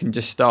that I can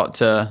just start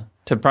to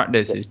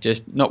practice, is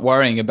just not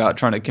worrying about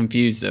trying to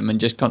confuse them and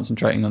just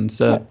concentrating on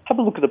serve. Have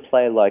a look at a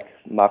player like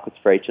Marcus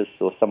Freitas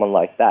or someone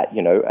like that,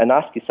 and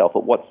ask yourself,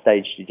 at what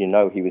stage did you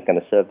know he was going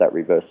to serve that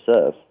reverse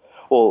serve?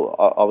 Or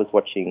I was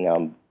watching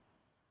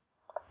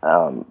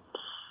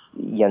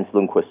Jens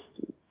Lundqvist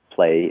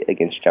play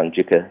against Zhang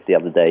Jike the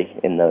other day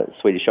in the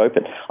Swedish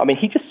Open. I mean,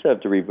 he just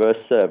served a reverse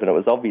serve, and it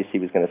was obvious he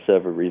was going to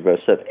serve a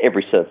reverse serve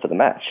every serve for the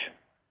match.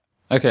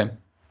 Okay.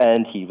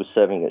 And he was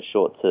serving it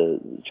short to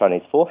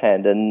Chinese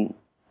forehand, and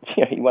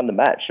he won the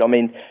match. I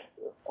mean,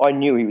 I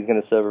knew he was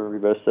going to serve a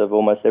reverse serve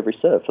almost every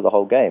serve for the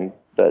whole game,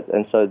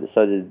 and so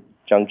did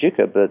Zhang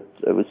Jike, but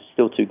it was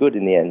still too good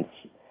in the end.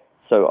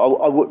 So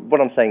what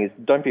I'm saying is,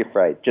 don't be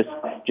afraid. Just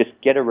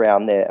get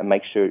around there and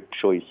make sure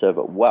you serve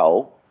it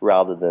well,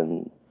 rather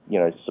than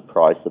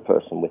surprise the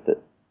person with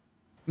it.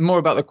 More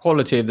about the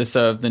quality of the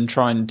serve than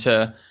trying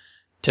to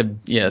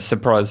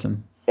surprise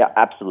them. Yeah,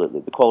 absolutely.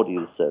 The quality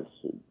of the serve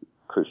is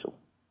crucial.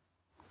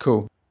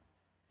 Cool.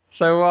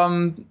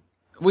 So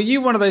were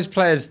you one of those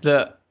players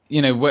that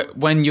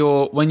when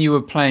you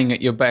were playing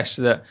at your best,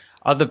 that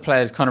other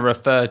players kind of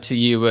refer to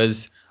you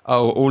as,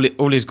 oh,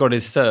 all he's got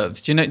is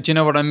serves? Do you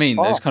know what I mean?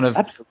 There's kind of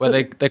absolutely. Where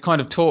they kind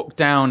of talk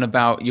down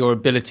about your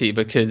ability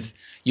because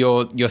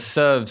your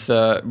serves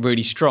are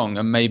really strong,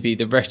 and maybe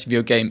the rest of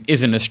your game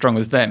isn't as strong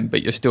as them,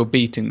 but you're still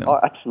beating them. Oh,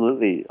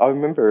 absolutely. I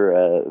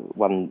remember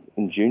one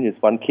in juniors,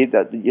 one kid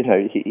that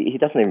he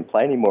doesn't even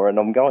play anymore, and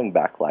I'm going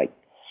back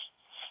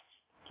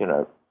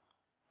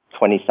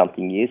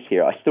 20-something years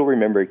here. I still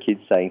remember a kid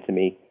saying to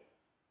me,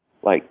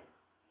 like,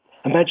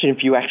 imagine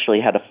if you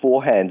actually had a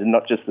forehand and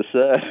not just the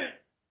serve.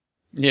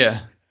 Yeah.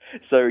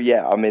 So,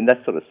 yeah, I mean,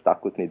 that sort of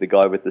stuck with me, the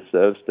guy with the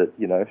serves that,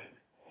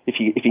 if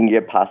you can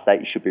get past that,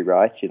 you should be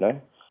right,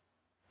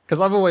 Because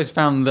I've always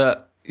found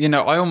that,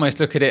 I almost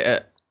look at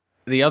it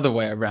the other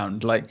way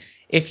around. Like,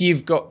 if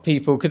you've got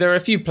people, because there are a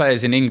few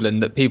players in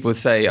England that people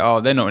say, oh,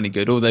 they're not any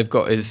good. All they've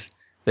got is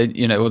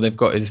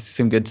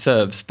some good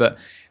serves. But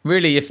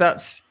really, if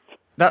that's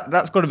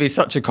got to be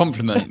such a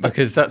compliment,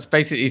 because that's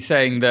basically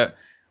saying that,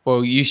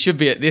 well, you should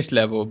be at this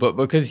level, but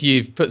because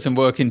you've put some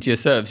work into your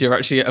serves, you're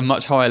actually at a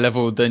much higher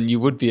level than you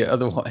would be at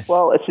otherwise.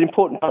 Well, it's an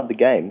important part of the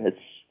game.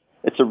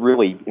 It's a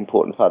really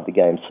important part of the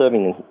game.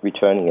 Serving and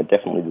returning are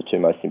definitely the two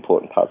most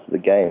important parts of the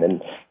game.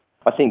 And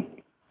I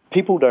think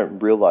people don't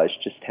realize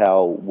just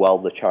how well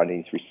the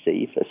Chinese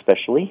receive,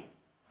 especially.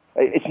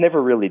 It's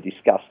never really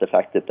discussed, the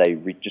fact that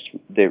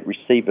their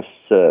receiver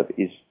serve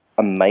is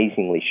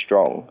amazingly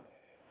strong,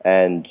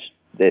 and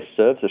their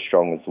serves are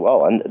strong as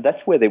well, and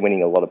that's where they're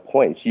winning a lot of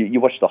points. You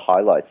watch the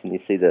highlights and you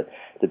see the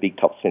big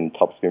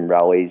topspin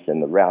rallies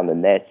and around the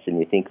nets, and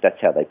you think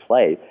that's how they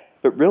play.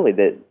 But really,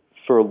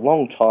 for a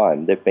long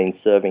time, they've been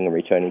serving and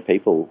returning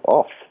people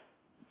off.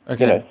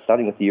 Okay.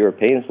 Starting with the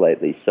Europeans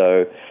lately.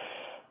 So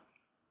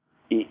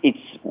it's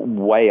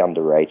way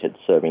underrated,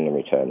 serving and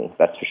returning.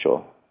 That's for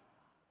sure.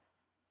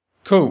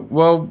 Cool.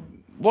 Well,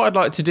 what I'd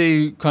like to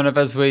do, kind of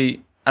as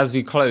we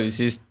close,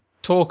 is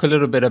talk a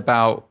little bit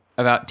about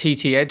about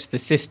ttEDGE, the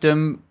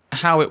system,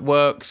 how it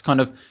works,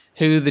 kind of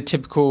who the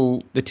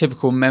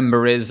typical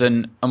member is,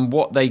 and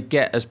what they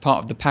get as part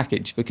of the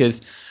package?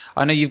 Because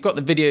I know you've got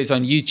the videos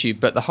on YouTube,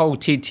 but the whole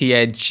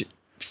ttEDGE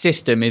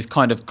system is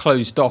kind of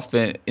closed off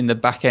in the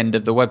back end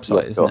of the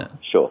website, isn't it?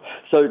 Sure.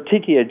 So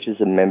ttEDGE is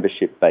a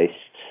membership-based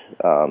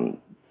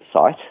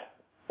site,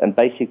 and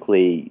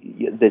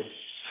basically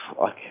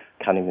I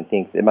can't even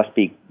think, there must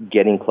be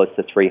getting close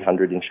to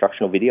 300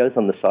 instructional videos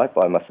on the site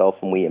by myself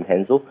and William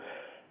Hensel.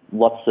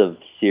 Lots of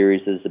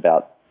series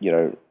about,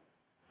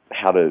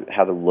 how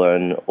to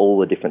learn all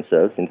the different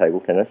serves in table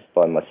tennis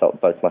by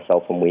both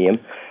myself and William.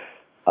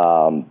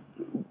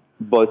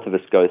 Both of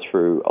us go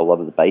through a lot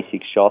of the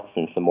basic shots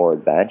and some more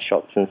advanced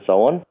shots and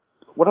so on.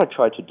 What I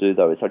try to do,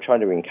 though, is I try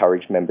to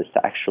encourage members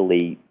to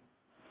actually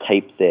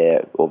tape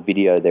or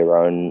video their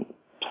own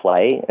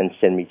play and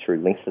send me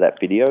through links to that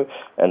video,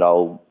 and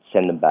I'll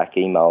send them back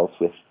emails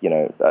with,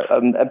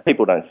 and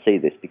people don't see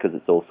this because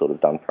it's all sort of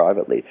done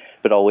privately,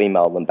 but I'll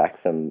email them back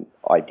some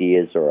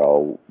ideas, or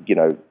I'll,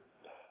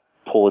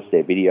 pause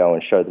their video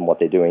and show them what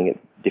they're doing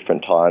at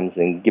different times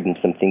and give them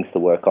some things to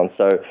work on.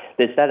 So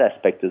there's that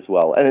aspect as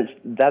well. And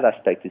that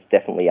aspect is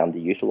definitely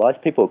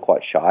underutilized. People are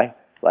quite shy.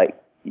 Like,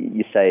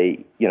 you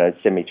say,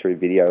 send me through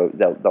video,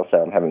 they'll say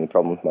I'm having a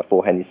problem with my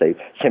forehand. You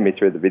say, send me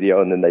through the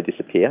video, and then they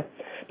disappear.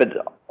 But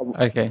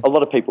a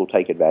lot of people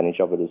take advantage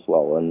of it as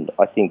well, and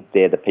I think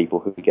they're the people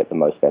who get the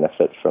most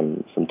benefit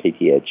from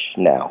ttEDGE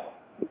now.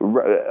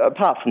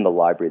 Apart from the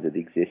library that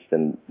exists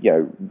and,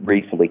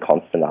 reasonably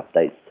constant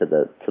updates to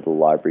the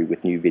library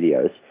with new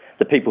videos,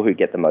 the people who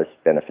get the most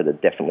benefit are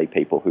definitely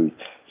people who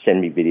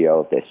send me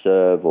video of their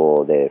serve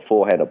or their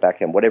forehand or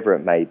backhand, whatever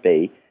it may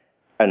be,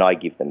 and I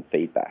give them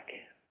feedback.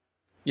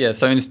 Yeah,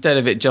 so instead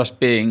of it just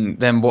being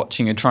them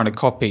watching and trying to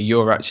copy,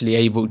 you're actually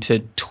able to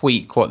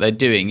tweak what they're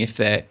doing if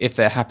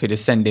they're happy to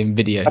send in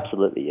video.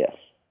 Absolutely, yes.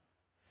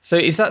 So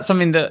is that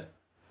something that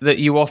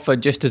you offer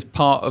just as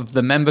part of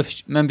the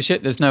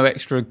membership? There's no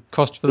extra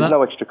cost for that? There's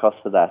no extra cost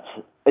for that.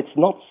 It's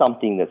not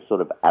something that's sort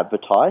of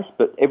advertised,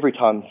 but every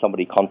time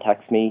somebody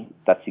contacts me,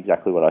 that's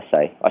exactly what I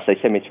say. I say,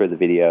 send me through the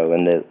video,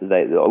 and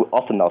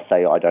often they'll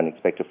say, I don't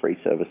expect a free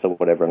service or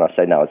whatever, and I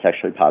say, no, it's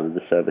actually part of the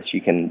service.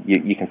 You can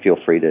feel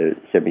free to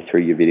send me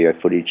through your video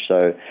footage.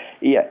 So,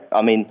 yeah,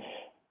 I mean,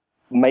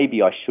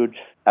 maybe I should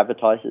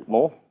advertise it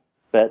more,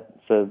 but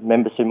for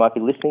members who might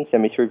be listening,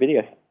 send me through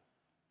video.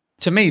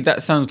 To me,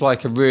 that sounds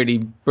like a really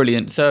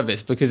brilliant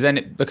service, because then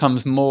it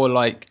becomes more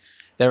like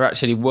they're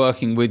actually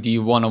working with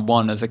you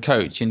one-on-one as a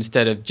coach,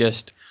 instead of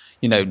just,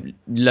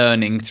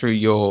 learning through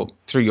your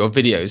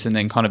videos and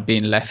then kind of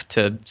being left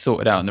to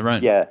sort it out on their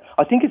own. Yeah,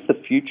 I think it's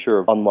the future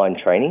of online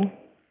training.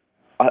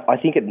 I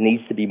think it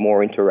needs to be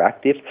more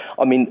interactive.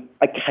 I mean,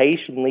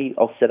 occasionally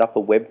I'll set up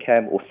a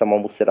webcam, or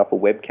someone will set up a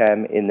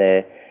webcam in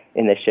their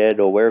shed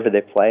or wherever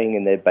they're playing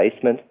in their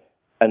basement,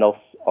 and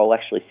I'll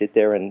actually sit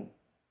there and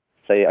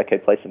say, okay,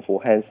 play some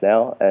forehands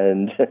now,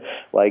 and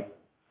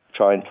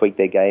try and tweak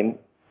their game.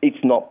 It's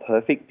not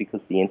perfect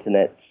because the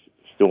internet's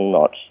still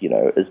not,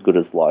 as good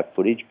as live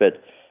footage,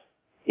 but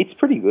it's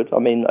pretty good. I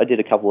mean, I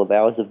did a couple of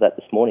hours of that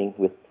this morning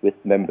with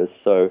members,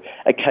 so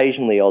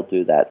occasionally I'll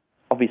do that.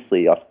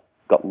 Obviously, I've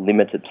got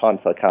limited time,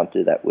 so I can't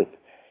do that with,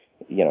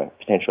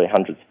 potentially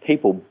hundreds of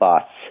people,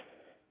 but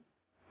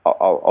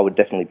I would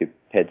definitely be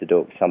prepared to do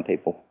it with some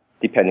people,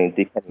 depending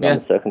on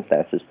the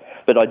circumstances.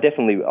 But I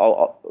definitely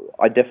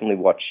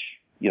watch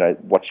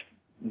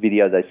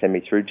video they send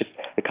me through, just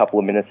a couple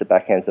of minutes of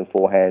backhands and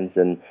forehands,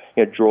 and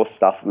draw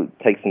stuff,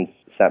 take some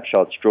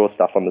snapshots, draw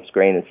stuff on the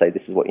screen, and say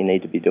this is what you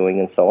need to be doing,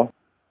 and so on.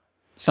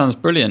 Sounds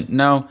brilliant.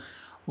 Now,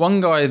 one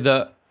guy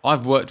that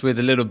I've worked with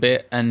a little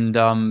bit, and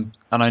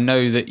I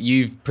know that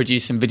you've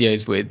produced some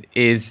videos with,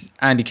 is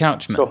Andy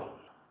Couchman. Sure.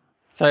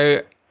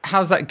 So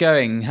how's that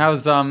going?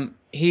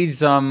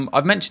 He's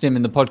I've mentioned him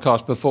in the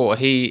podcast before.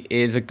 He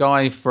is a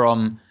guy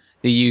from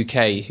the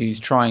UK who's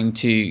trying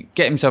to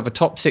get himself a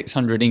top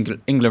 600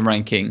 England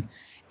ranking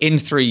in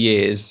 3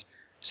 years,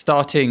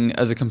 starting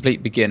as a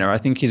complete beginner. I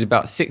think he's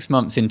about 6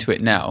 months into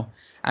it now.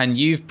 And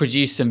you've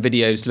produced some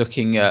videos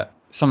looking at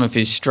some of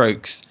his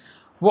strokes.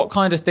 What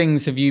kind of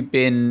things have you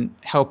been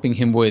helping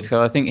him with?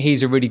 Because I think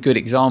he's a really good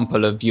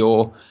example of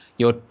your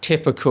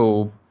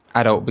typical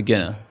adult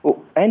beginner.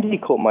 Well, Andy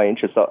caught my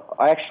interest.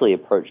 I actually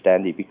approached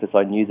Andy because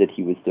I knew that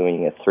he was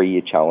doing a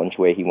 3-year challenge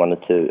where he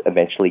wanted to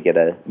eventually get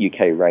a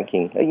UK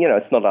ranking.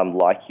 It's not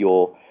unlike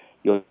your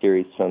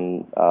series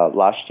from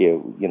last year,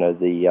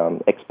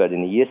 the Expert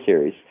in a Year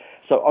series.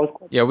 So I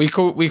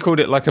was we called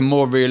it like a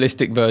more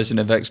realistic version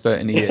of Expert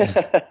in a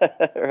Year.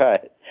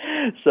 Right.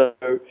 So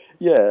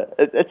yeah,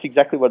 that's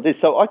exactly what it is.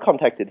 So I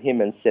contacted him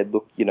and said,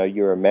 look,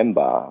 you're a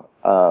member.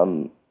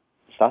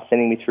 Start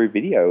sending me through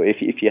video.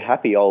 If you're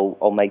happy,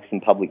 I'll make some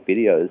public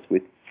videos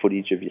with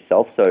footage of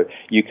yourself, so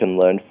you can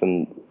learn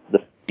from the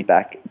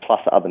feedback. Plus,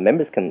 other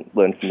members can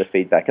learn from the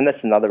feedback, and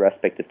that's another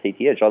aspect of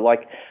ttEDGE. I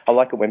like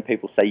it when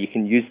people say you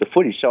can use the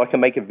footage, so I can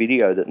make a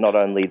video that not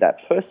only that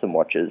person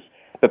watches,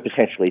 but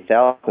potentially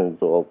thousands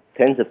or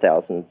tens of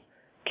thousands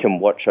can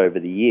watch over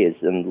the years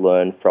and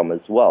learn from as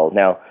well.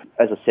 Now,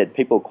 as I said,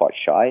 people are quite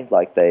shy.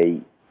 Like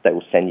they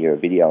will send you a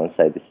video and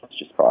say, this is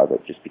just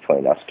private, just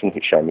between us. Can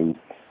you show me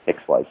X,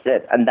 Y, Z?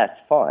 And that's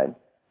fine.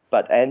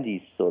 But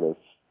Andy's sort of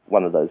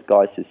one of those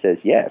guys who says,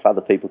 yeah, if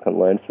other people can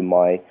learn from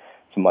my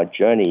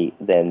journey,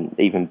 then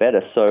even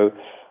better. So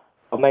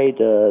I made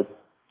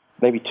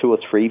maybe 2 or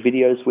 3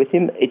 videos with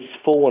him. It's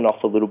fallen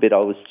off a little bit. I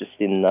was just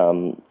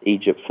in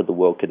Egypt for the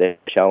World Cadet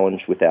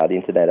Challenge without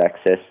internet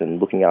access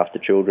and looking after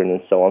children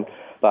and so on.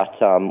 But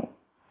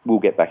we'll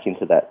get back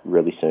into that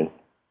really soon.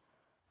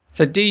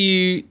 So do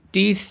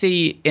you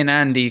see in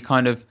Andy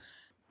kind of,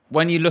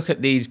 when you look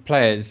at these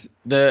players,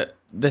 the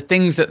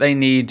things that they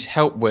need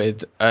help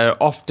with are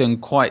often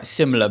quite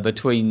similar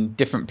between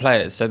different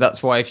players. So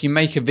that's why if you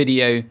make a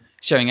video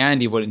showing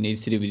Andy what he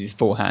needs to do with his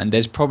forehand,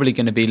 there's probably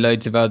going to be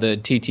loads of other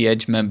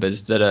ttEDGE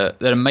members that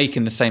are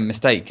making the same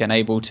mistake and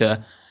able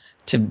to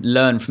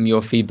learn from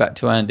your feedback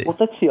to Andy. Well,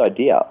 that's the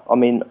idea. I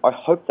mean, I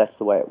hope that's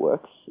the way it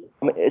works.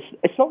 I mean,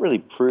 it's not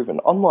really proven.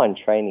 Online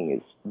training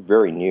is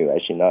very new,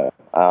 as you know.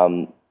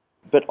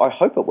 But I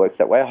hope it works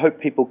that way. I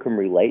hope people can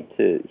relate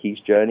to his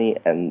journey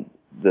and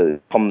the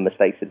common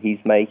mistakes that he's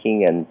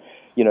making, and,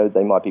 you know,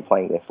 they might be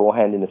playing their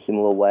forehand in a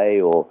similar way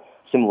or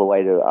similar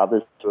way to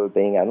others who are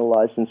being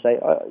analysed, and say,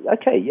 oh,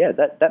 okay, yeah,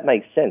 that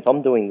makes sense.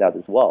 I'm doing that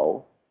as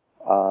well.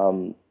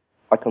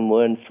 I can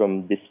learn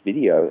from this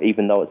video,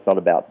 even though it's not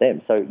about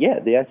them. So, yeah,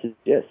 the answer is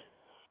yes.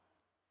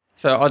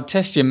 So I'll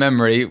test your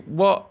memory.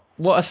 What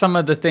are some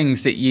of the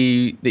things that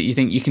you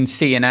think you can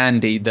see in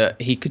Andy that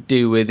he could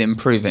do with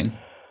improving?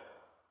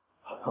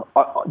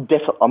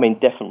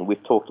 Definitely.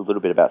 We've talked a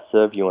little bit about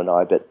serve, you and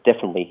I, but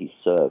definitely his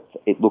serve.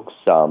 It looks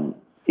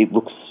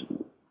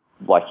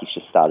like he's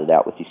just started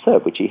out with his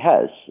serve, which he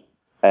has,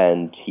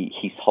 and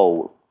his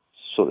whole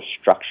sort of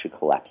structure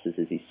collapses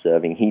as he's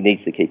serving. He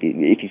needs to keep it.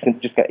 If he's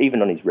just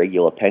even on his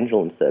regular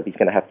pendulum serve, he's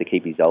going to have to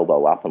keep his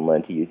elbow up and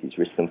learn to use his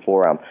wrist and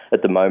forearm.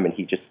 At the moment,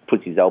 he just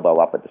puts his elbow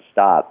up at the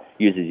start,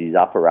 uses his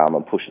upper arm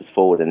and pushes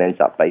forward, and ends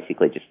up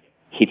basically just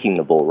hitting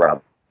the ball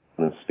rather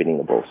than spinning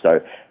the ball.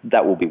 So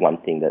that will be one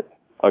thing that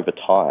over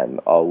time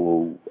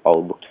I'll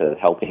look to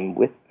help him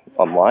with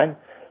online.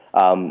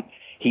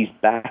 His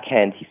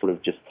backhand, he sort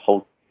of just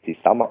holds his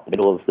thumb up the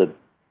middle of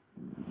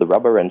the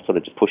rubber and sort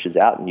of just pushes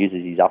out and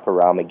uses his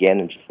upper arm again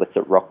and just lets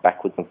it rock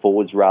backwards and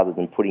forwards rather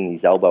than putting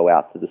his elbow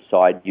out to the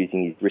side,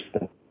 using his wrist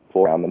and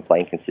forearm and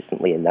playing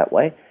consistently in that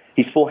way.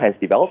 His forehand's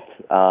developed,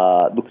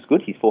 looks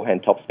good. His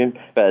forehand topspin,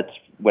 but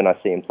when I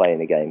see him play in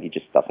a game, he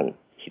just doesn't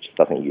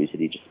use it.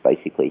 He just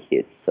basically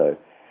hits. So,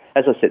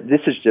 as I said,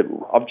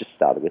 I've just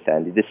started with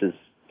Andy. This is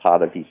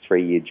part of his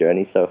 3-year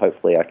journey, so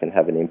hopefully I can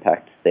have an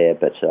impact there.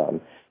 But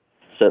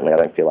certainly I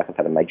don't feel like I've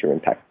had a major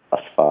impact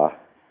thus far.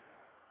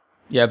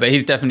 Yeah, but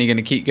he's definitely going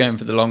to keep going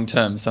for the long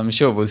term, so I'm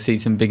sure we'll see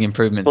some big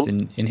improvements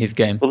in his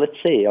game. Well, let's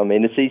see. I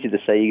mean, it's easy to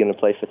say you're going to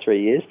play for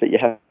 3 years, but you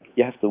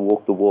have to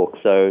walk the walk.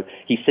 So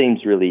he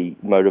seems really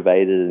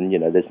motivated, and, you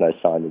know, there's no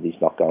sign that he's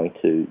not going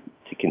to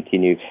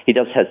continue. He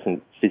does have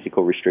some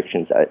physical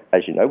restrictions,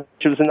 as you know,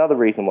 which was another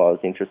reason why I was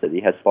interested.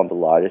 He has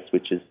spondylitis,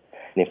 which is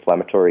an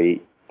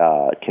inflammatory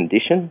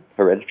condition,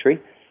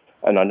 hereditary,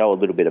 and I know a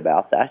little bit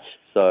about that.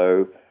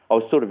 So I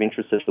was sort of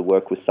interested to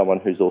work with someone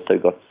who's also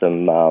got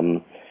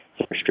some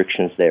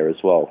restrictions there as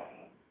well.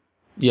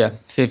 Yeah,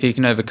 see if you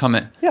can overcome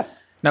it. Yeah.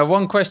 Now,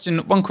 one question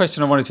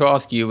I wanted to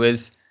ask you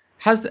was,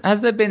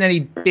 has there been any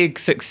big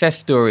success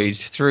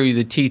stories through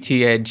the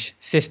ttEDGE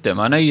system?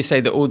 I know you say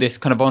that all this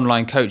kind of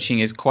online coaching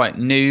is quite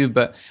new,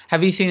 but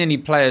have you seen any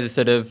players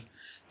that have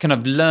kind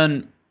of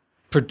learned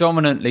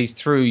predominantly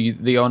through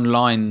the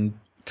online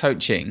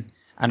coaching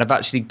and have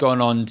actually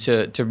gone on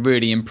to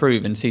really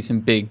improve and see some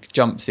big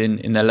jumps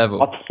in their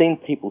level? I've seen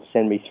people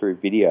send me through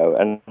video,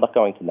 and I'm not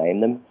going to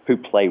name them, who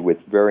play with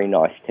very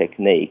nice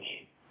technique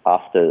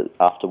after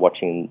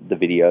watching the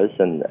videos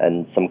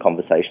and some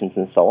conversations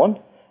and so on.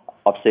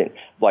 I've seen,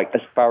 like,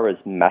 as far as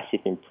massive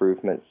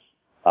improvements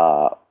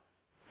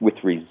with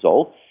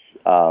results,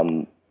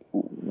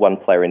 one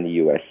player in the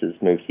US has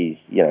moved he's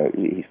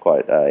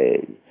quite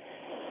a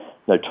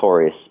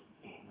notorious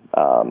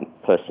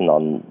person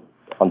on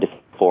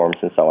different forums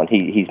and so on.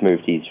 He's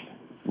moved his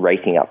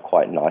rating up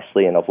quite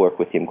nicely, and I've worked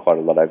with him quite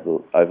a lot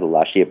over the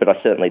last year, but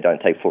I certainly don't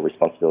take full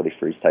responsibility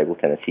for his table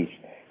tennis.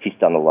 He's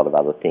done a lot of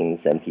other things,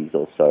 and he's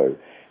also,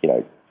 you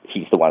know,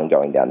 he's the one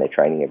going down there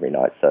training every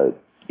night, so,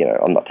 you know,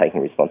 I'm not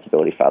taking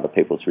responsibility for other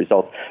people's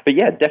results. But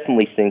yeah,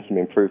 definitely seen some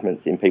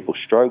improvements in people's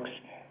strokes.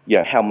 You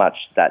know, how much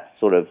that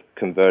sort of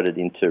converted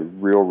into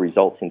real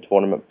results in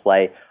tournament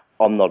play,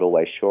 I'm not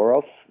always sure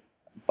of.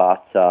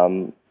 But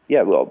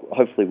yeah, well,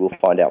 hopefully we'll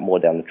find out more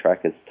down the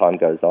track as time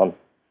goes on.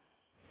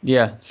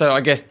 Yeah, so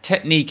I guess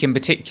technique in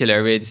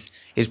particular is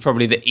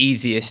probably the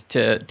easiest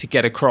to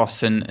get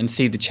across and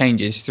see the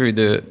changes through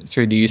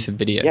the use of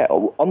video. Yeah,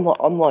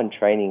 online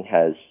training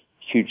has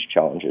huge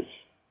challenges.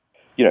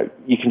 You know,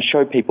 you can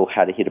show people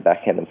how to hit a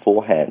backhand and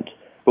forehand,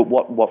 but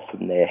what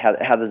from there?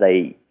 How do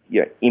they,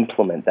 you know,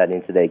 implement that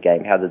into their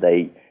game? How do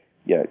they,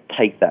 you know,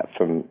 take that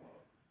from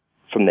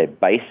their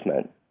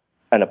basement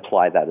and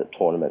apply that at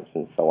tournaments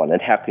and so on?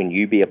 And how can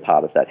you be a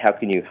part of that? How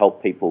can you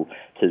help people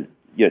to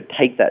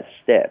take that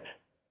step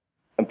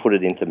and put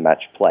it into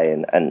match play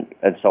and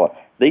so on.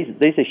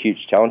 These are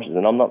huge challenges,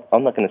 and I'm not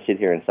going to sit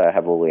here and say I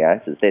have all the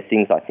answers. They're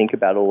things I think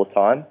about all the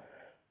time,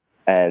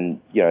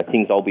 and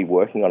things I'll be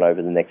working on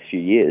over the next few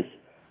years.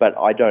 But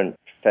I don't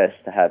profess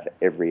to have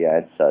every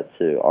answer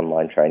to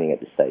online training at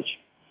this stage.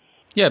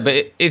 Yeah,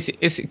 but it's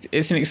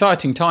an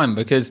exciting time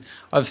because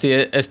obviously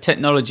as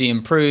technology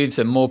improves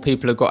and more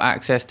people have got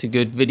access to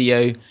good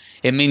video,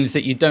 it means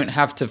that you don't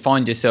have to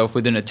find yourself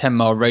within a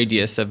 10-mile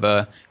radius of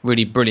a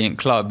really brilliant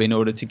club in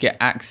order to get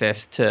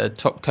access to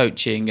top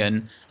coaching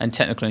and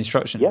technical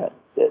instruction. Yeah,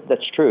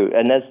 that's true.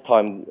 And as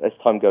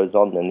time goes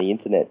on and the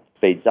internet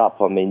speeds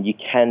up, I mean, you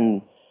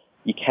can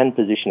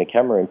position a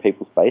camera in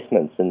people's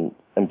basements and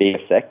be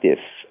effective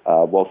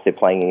whilst they're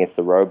playing against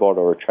a robot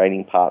or a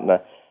training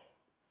partner.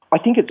 I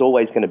think it's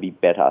always going to be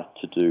better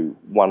to do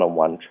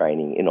one-on-one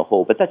training in a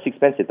hall, but that's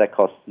expensive. That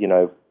costs, I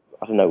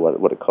don't know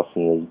what it costs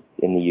in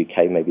the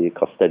UK. Maybe it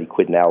costs £30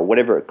 an hour,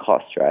 whatever it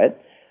costs, right?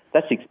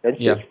 That's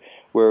expensive. Yeah.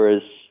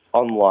 Whereas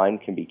online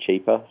can be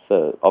cheaper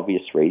for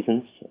obvious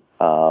reasons,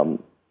 and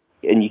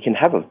you can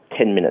have a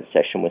 10-minute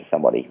session with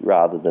somebody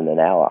rather than an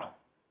hour.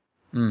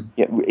 Mm.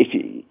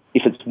 If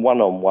it's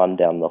one-on-one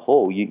down the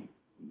hall, you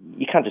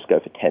can't just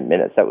go for 10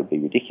 minutes. That would be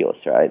ridiculous,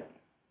 right?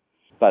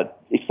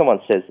 But if someone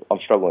says, I'm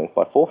struggling with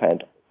my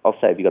forehand, I'll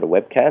say, have you got a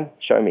webcam?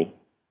 Show me.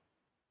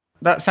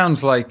 That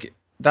sounds like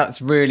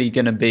that's really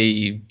going to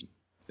be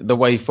the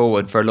way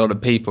forward for a lot of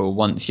people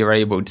once you're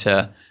able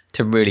to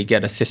really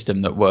get a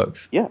system that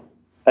works. Yeah.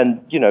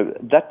 And,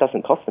 that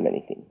doesn't cost them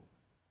anything.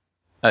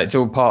 It's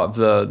all part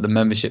of the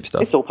membership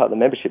stuff. It's all part of the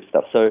membership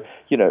stuff. So,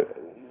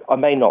 I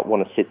may not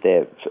want to sit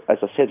there, as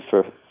I said,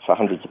 for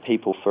hundreds of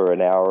people for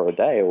an hour a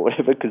day or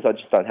whatever, because I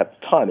just don't have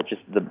the time. It's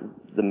just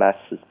the maths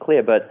is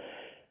clear. But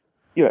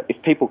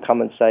if people come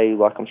and say,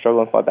 like, I'm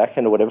struggling with my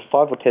backhand or whatever,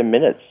 5 or 10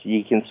 minutes,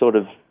 you can sort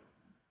of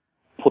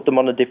put them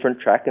on a different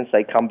track and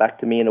say, come back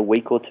to me in a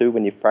week or two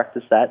when you've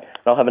practiced that,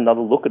 and I'll have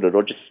another look at it.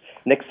 Or just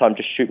next time,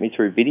 just shoot me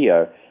through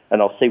video,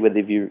 and I'll see whether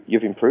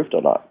you've improved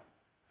or not.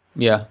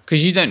 Yeah,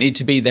 because you don't need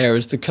to be there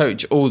as the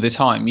coach all the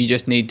time. You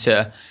just need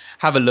to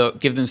have a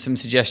look, give them some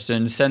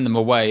suggestions, send them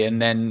away,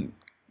 and then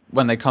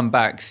when they come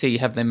back, see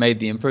have they made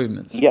the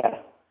improvements. Yeah.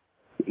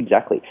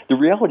 Exactly. The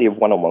reality of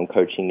one-on-one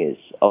coaching is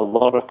a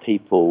lot of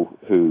people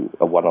who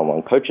are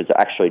one-on-one coaches are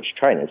actually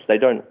trainers. They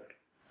don't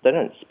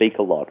speak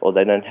a lot, or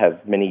they don't have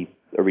many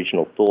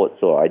original thoughts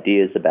or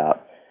ideas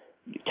about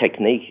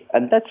technique,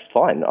 and that's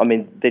fine. I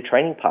mean, they're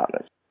training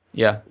partners.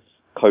 Yeah.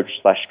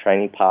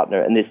 Coach/training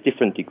partner, and there's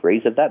different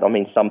degrees of that. I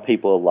mean, some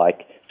people are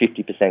like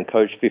 50%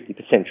 coach,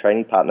 50%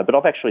 training partner, but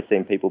I've actually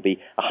seen people be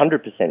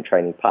 100%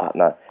 training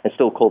partner and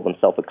still call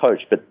themselves a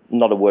coach, but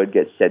not a word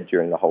gets said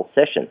during the whole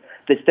session.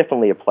 There's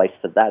definitely a place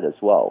for that as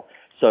well.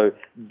 So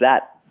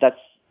that's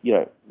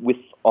with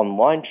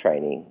online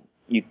training,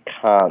 you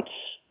can't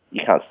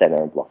stand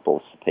there and block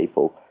balls for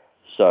people.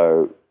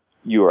 So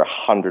you're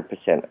 100%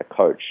 a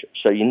coach.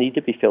 So you need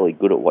to be fairly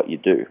good at what you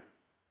do.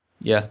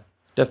 Yeah,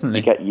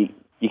 definitely.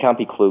 You can't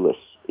be clueless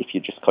if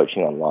you're just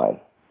coaching online.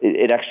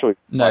 It actually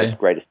requires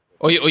greatest.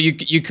 Or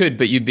you could,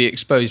 but you'd be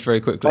exposed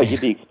very quickly. Oh,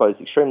 you'd be exposed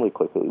extremely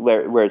quickly.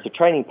 Whereas a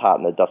training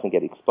partner doesn't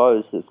get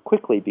exposed as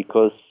quickly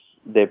because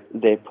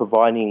they're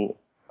providing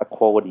a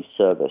quality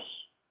service,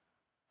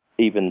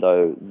 even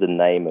though the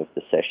name of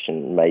the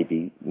session may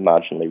be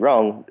marginally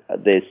wrong.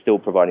 They're still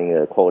providing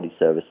a quality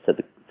service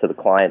to the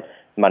client.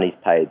 Money's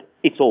paid.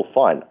 It's all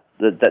fine.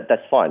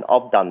 That's fine.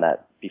 I've done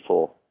that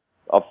before.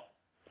 I've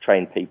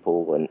trained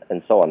people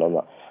and so on.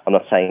 I'm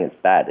not saying it's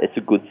bad. It's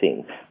a good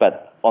thing.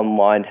 But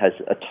online has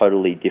a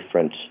totally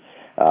different,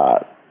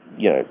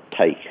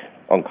 take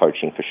on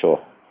coaching for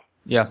sure.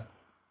 Yeah.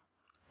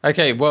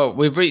 Okay. Well,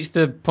 we've reached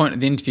the point of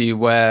the interview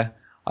where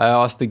I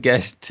asked the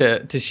guest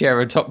to share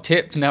a top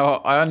tip. Now,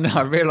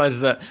 I realise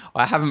that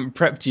I haven't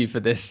prepped you for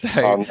this,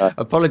 so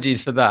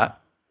apologies for that.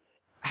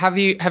 Have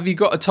you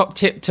got a top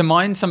tip to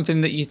mind?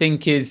 Something that you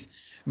think is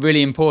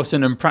really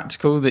important and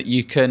practical that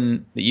you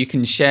can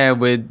share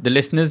with the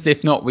listeners?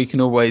 If not, we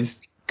can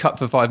always cut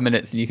for 5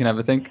 minutes and you can have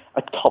a think.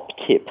 A top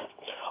tip.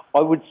 I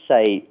would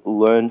say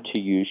learn to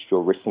use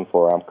your wrist and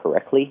forearm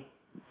correctly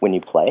when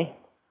you play.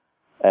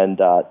 And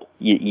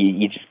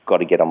you just got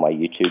to get on my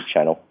YouTube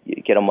channel.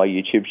 Get on my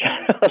YouTube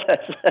channel.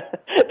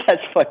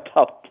 That's my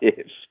top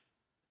tip.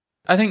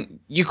 I think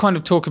you kind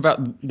of talk about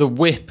the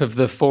whip of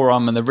the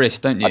forearm and the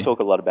wrist, don't you? I talk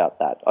a lot about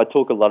that. I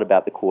talk a lot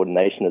about the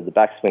coordination of the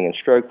backswing and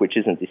stroke, which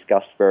isn't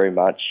discussed very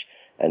much,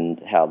 and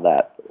how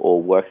that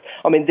all works.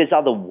 I mean, there's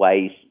other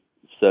ways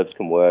serves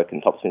can work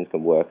and topspins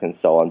can work and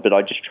so on, but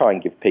I just try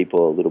and give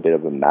people a little bit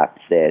of a map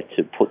there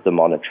to put them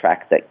on a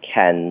track that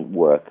can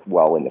work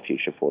well in the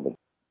future for them.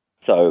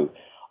 So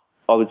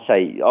I would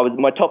say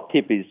my top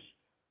tip is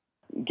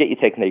get your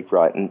technique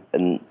right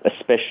and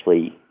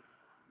especially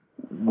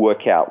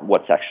work out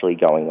what's actually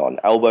going on.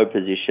 Elbow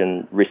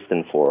position, wrist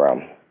and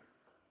forearm.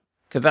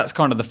 Because that's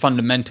kind of the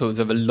fundamentals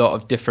of a lot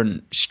of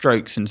different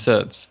strokes and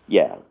serves.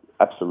 Yeah,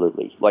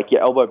 absolutely. Like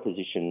your elbow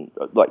position,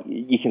 like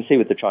you can see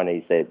with the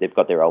Chinese, they've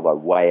got their elbow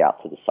way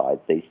out to the side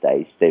these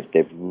days.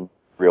 They've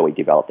really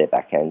develop their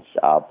backhands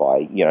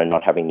by,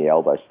 not having the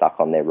elbow stuck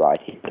on their right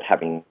hip, but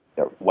having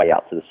way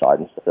out to the side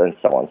and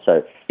so on.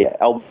 So, yeah,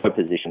 elbow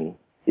position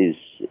is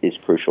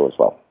crucial as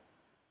well.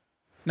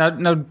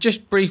 Now,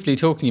 just briefly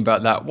talking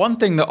about that, one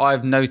thing that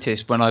I've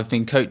noticed when I've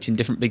been coaching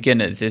different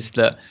beginners is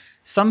that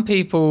some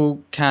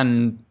people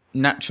can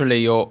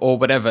naturally or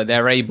whatever,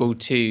 they're able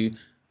to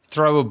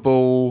throw a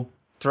ball,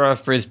 throw a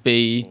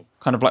frisbee,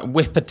 kind of like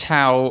whip a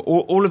towel,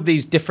 all of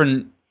these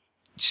different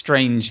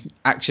strange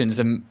actions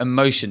and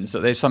emotions that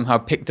they've somehow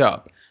picked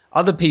up.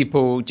 Other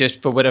people,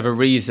 just for whatever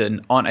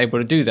reason, aren't able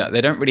to do that.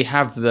 They don't really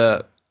have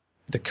the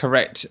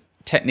correct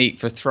technique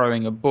for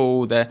throwing a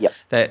ball.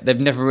 They've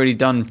never really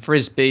done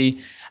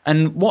frisbee.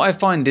 And what I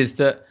find is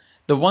that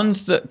the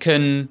ones that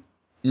can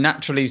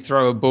naturally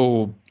throw a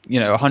ball,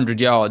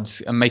 100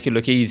 yards and make it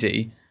look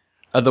easy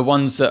are the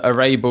ones that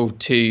are able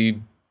to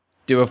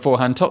do a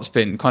forehand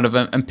topspin kind of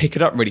and pick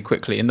it up really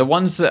quickly. And the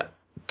ones that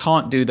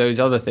can't do those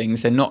other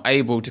things, they're not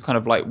able to kind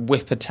of like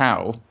whip a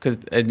towel because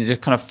they're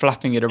just kind of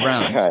flapping it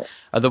around, right,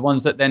 are the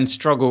ones that then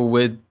struggle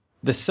with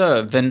the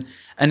serve. And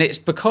it's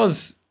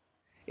because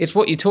it's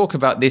what you talk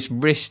about, this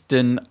wrist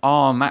and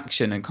arm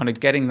action and kind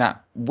of getting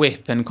that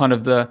whip and kind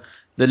of the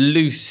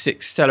loose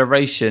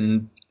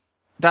acceleration.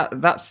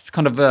 That's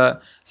kind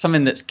of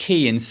something that's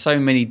key in so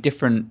many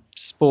different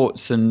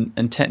sports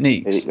and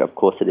techniques. Of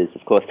course it is.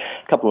 Of course.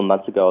 A couple of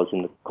months ago, I was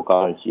in the Cook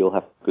Islands. You'll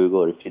have to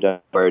Google it if you don't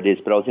know where it is.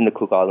 But I was in the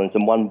Cook Islands,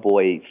 and one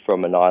boy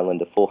from an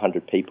island of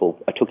 400 people,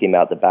 I took him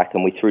out the back,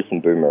 and we threw some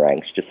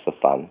boomerangs just for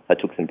fun. I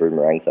took some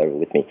boomerangs over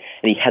with me,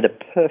 and he had a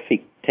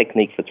perfect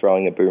technique for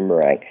throwing a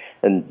boomerang.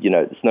 And,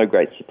 it's no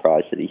great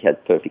surprise that he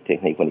had perfect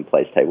technique when he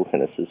plays table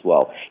tennis as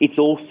well. It's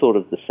all sort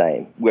of the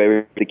same,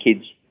 where the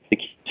kids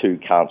who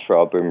can't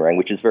throw a boomerang,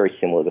 which is very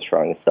similar to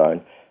throwing a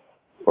stone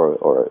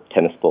or a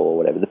tennis ball or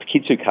whatever. The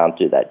kids who can't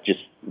do that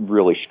just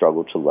really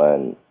struggle to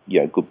learn,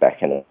 good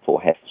backhand and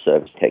forehand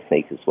service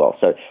technique as well.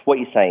 So what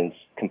you're saying is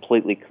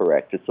completely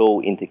correct. It's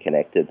all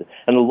interconnected.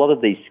 And a lot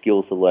of these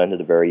skills are learned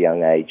at a very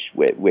young age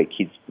where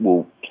kids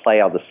will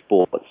play other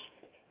sports,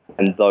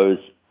 and those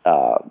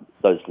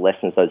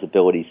lessons, those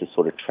abilities are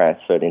sort of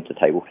transferred into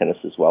table tennis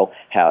as well.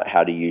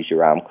 How to use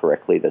your arm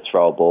correctly, to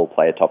throw a ball,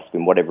 play a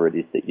topspin, whatever it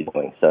is that you're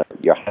doing. So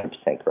you're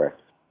 100%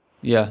 correct.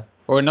 Yeah.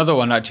 Or another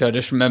one, actually, I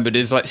just remembered,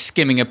 is like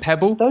skimming a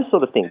pebble. Those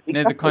sort of things.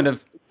 Exactly. The kind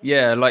of,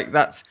 like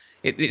that's,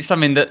 it's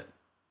something that,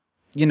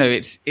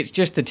 it's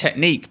just a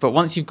technique. But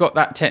once you've got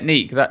that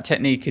technique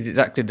is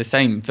exactly the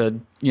same for,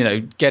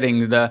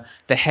 getting the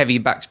heavy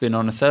backspin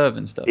on a serve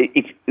and stuff.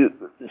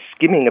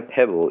 Skimming a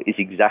pebble is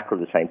exactly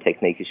the same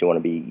technique as you want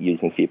to be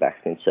using for your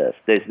backspin serve.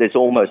 There's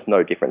almost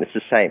no difference.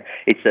 It's the same.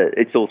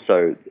 It's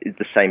also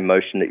the same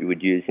motion that you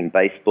would use in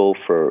baseball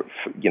for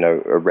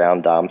a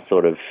round arm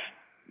sort of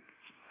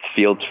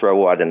field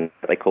throw. I don't know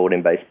what they call it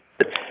in baseball.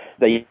 But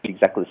they use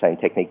exactly the same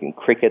technique in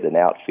cricket, an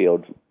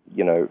outfield,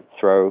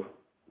 throw.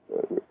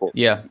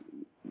 Yeah.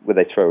 Where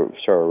they throw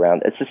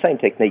around. It's the same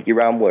technique.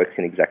 Your arm works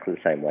in exactly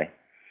the same way.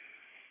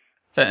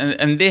 So,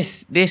 and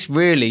this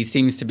really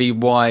seems to be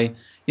why,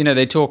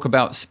 they talk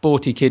about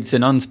sporty kids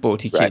and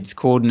unsporty kids,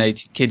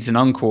 coordinated kids and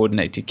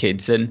uncoordinated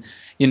kids. And,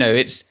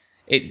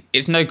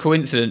 it's no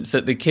coincidence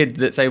that the kid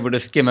that's able to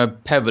skim a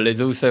pebble is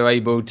also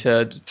able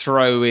to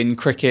throw in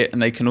cricket,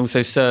 and they can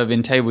also serve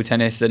in table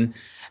tennis.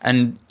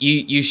 And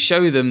you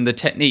show them the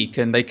technique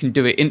and they can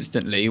do it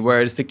instantly.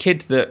 Whereas the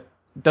kid that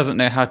doesn't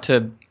know how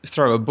to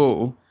throw a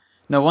ball,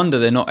 no wonder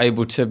they're not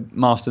able to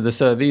master the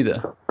serve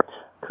either.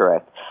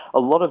 Correct. A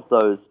lot of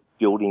those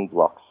building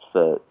blocks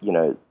for,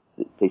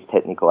 these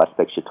technical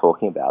aspects you're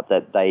talking about,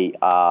 that they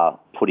are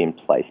put in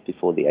place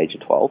before the age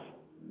of 12.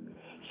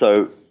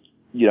 So,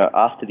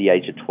 after the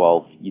age of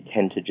 12, you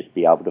tend to just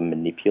be able to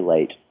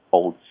manipulate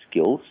old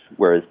skills,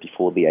 whereas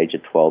before the age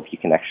of 12, you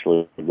can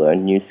actually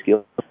learn new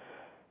skills.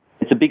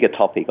 It's a bigger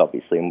topic,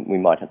 obviously, and we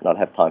might not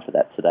have time for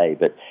that today,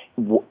 but,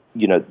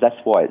 that's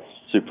why it's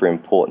super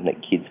important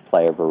that kids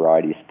play a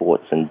variety of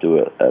sports and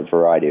do a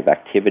variety of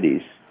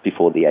activities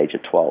before the age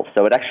of 12.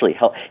 So it actually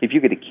helps. If you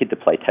get a kid to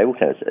play table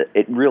tennis,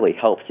 it really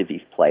helps if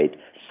he's played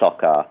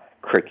soccer,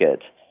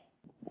 cricket,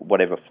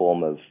 whatever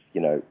form of,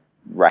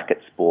 racket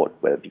sport,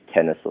 whether it be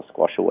tennis or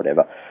squash or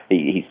whatever.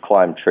 He's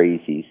climbed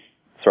trees, he's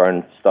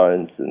thrown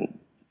stones and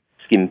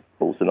skimmed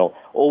balls and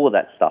all of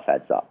that stuff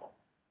adds up.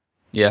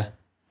 Yeah.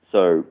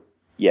 So,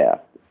 yeah,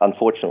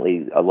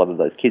 unfortunately, a lot of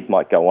those kids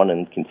might go on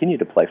and continue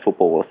to play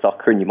football or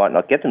soccer, and you might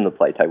not get them to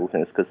play table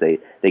tennis because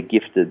they're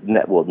gifted,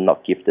 well,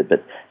 not gifted,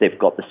 but they've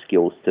got the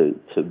skills to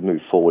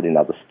move forward in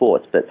other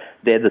sports. But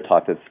they're the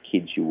type of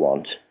kids you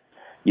want.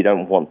 You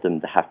don't want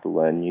them to have to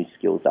learn new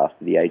skills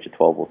after the age of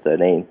 12 or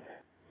 13.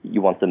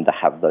 You want them to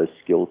have those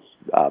skills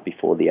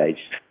before the age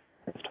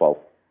of 12.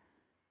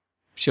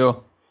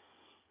 Sure.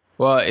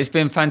 Well, it's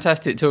been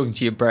fantastic talking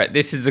to you, Brett.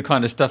 This is the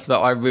kind of stuff that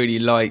I really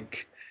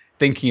like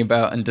thinking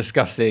about and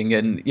discussing.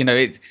 And,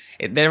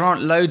 there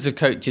aren't loads of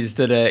coaches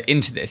that are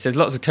into this. There's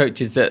lots of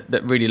coaches that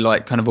really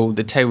like kind of all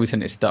the table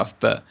tennis stuff.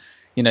 But,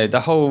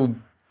 the whole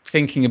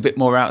thinking a bit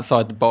more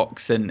outside the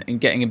box and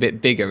getting a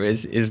bit bigger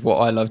is what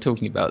I love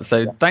talking about.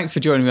 So thanks for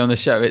joining me on the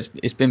show.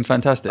 It's been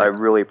fantastic. I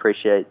really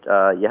appreciate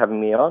you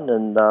having me on,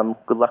 and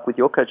good luck with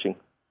your coaching.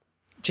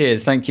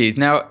 Cheers. Thank you.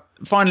 Now,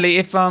 finally,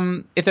 if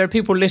there are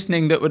people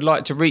listening that would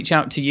like to reach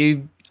out to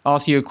you,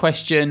 ask you a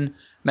question,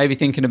 maybe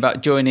thinking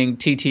about joining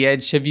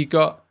ttEDGE, have you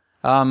got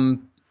kind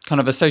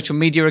of a social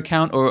media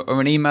account or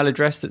an email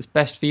address that's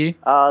best for you?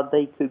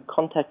 They could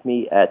contact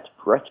me at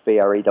Brett,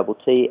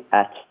 BRETT,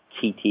 at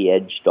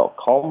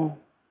ttEDGE.com.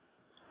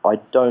 I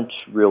don't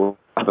really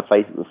have a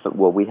Facebook.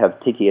 Well, we have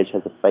ttEDGE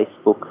has a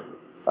Facebook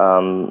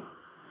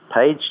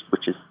page,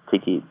 which is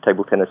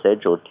Table Tennis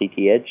Edge or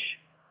ttEDGE.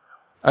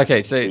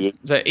 Okay,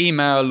 so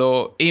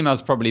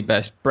email's probably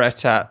best.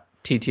 Brett at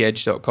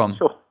ttEDGE.com.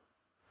 Sure.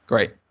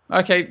 Great.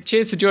 Okay,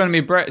 cheers for joining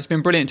me, Brett. It's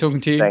been brilliant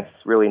talking to you. Thanks.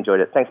 Really enjoyed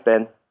it. Thanks,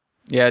 Ben.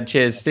 Yeah,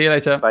 cheers. See you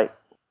later. Bye.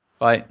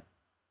 Bye.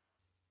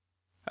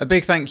 A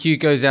big thank you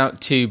goes out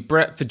to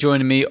Brett for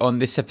joining me on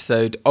this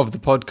episode of the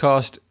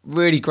podcast.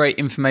 Really great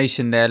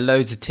information there.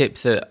 Loads of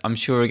tips that I'm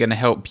sure are going to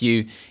help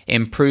you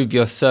improve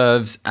your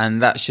serves,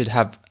 and that should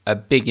have a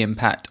big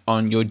impact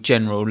on your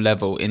general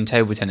level in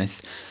table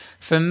tennis.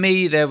 For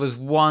me, there was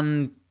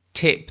one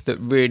tip that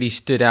really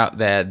stood out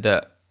there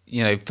that,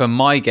 you know, for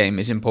my game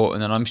is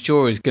important, and I'm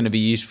sure is going to be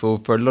useful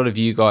for a lot of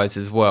you guys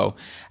as well.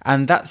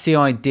 And that's the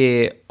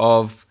idea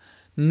of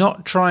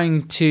not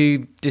trying to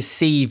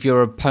deceive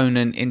your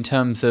opponent in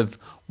terms of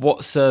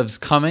what serve's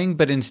coming,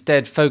 but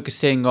instead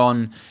focusing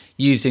on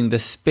using the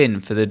spin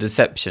for the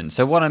deception.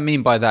 So what I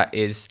mean by that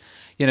is,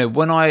 you know,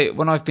 when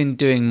I've been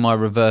doing my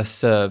reverse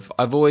serve,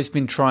 I've always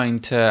been trying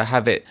to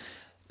have it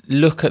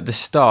look at the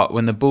start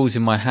when the ball's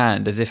in my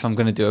hand as if I'm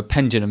going to do a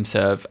pendulum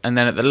serve, and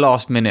then at the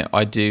last minute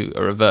I do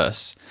a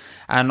reverse.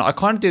 And I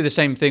kind of do the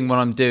same thing when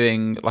I'm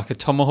doing like a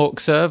tomahawk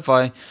serve.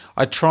 I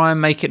try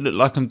and make it look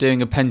like I'm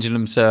doing a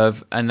pendulum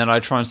serve, and then I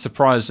try and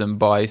surprise them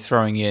by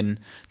throwing in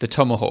the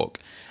tomahawk.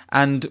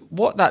 And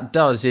what that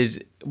does is,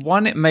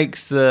 one, it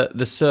makes the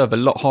serve a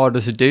lot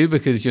harder to do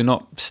because you're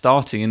not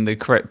starting in the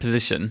correct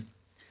position.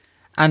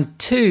 And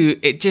two,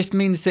 it just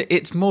means that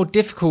it's more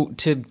difficult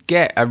to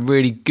get a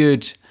really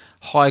good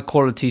high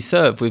quality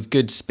serve with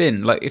good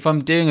spin. Like if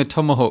I'm doing a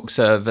tomahawk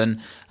serve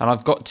and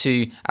I've got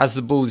to, as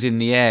the ball's in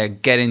the air,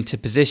 get into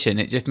position,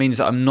 it just means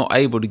that I'm not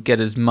able to get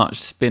as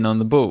much spin on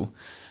the ball.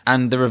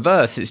 And the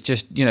reverse, it's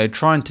just, you know,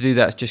 trying to do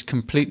that's just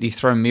completely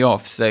thrown me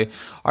off. So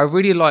I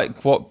really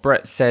like what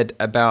Brett said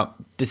about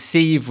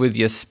deceive with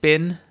your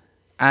spin.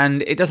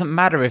 And it doesn't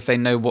matter if they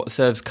know what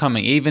serve's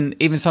coming.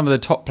 Even some of the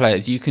top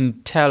players, you can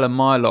tell a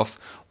mile off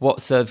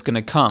what serve's going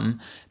to come.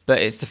 But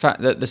it's the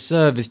fact that the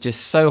serve is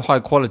just so high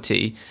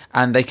quality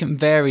and they can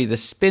vary the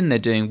spin they're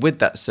doing with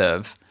that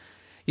serve.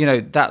 You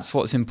know, that's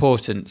what's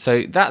important.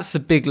 So that's the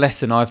big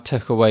lesson I've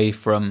took away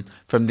from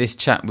this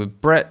chat with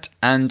Brett.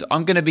 And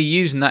I'm going to be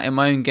using that in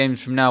my own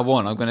games from now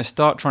on. I'm going to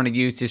start trying to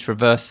use this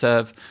reverse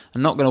serve.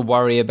 I'm not going to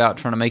worry about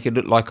trying to make it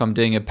look like I'm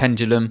doing a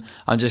pendulum.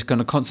 I'm just going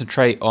to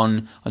concentrate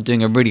on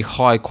doing a really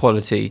high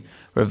quality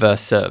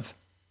reverse serve.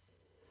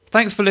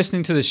 Thanks for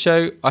listening to the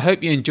show. I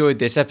hope you enjoyed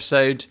this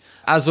episode.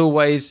 As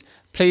always,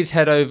 please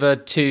head over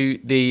to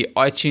the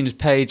iTunes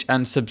page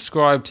and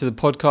subscribe to the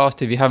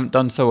podcast if you haven't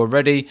done so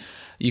already.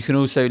 You can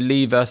also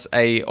leave us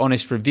a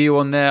honest review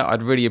on there.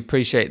 I'd really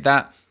appreciate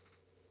that.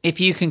 If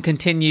you can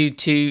continue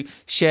to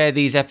share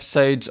these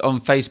episodes on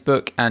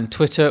Facebook and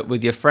Twitter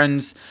with your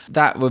friends,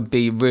 that would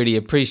be really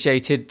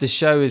appreciated. The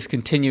show is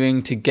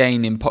continuing to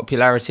gain in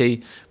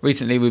popularity.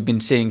 Recently, we've been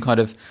seeing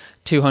kind of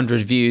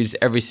 200 views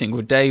every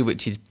single day,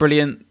 which is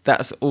brilliant.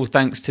 That's all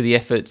thanks to the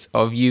efforts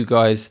of you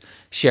guys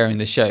sharing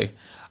the show.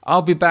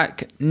 I'll be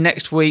back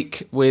next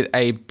week with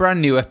a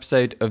brand new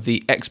episode of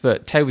the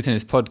Expert Table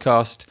Tennis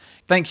Podcast.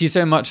 Thank you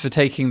so much for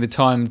taking the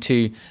time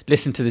to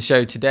listen to the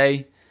show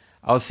today.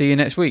 I'll see you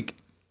next week.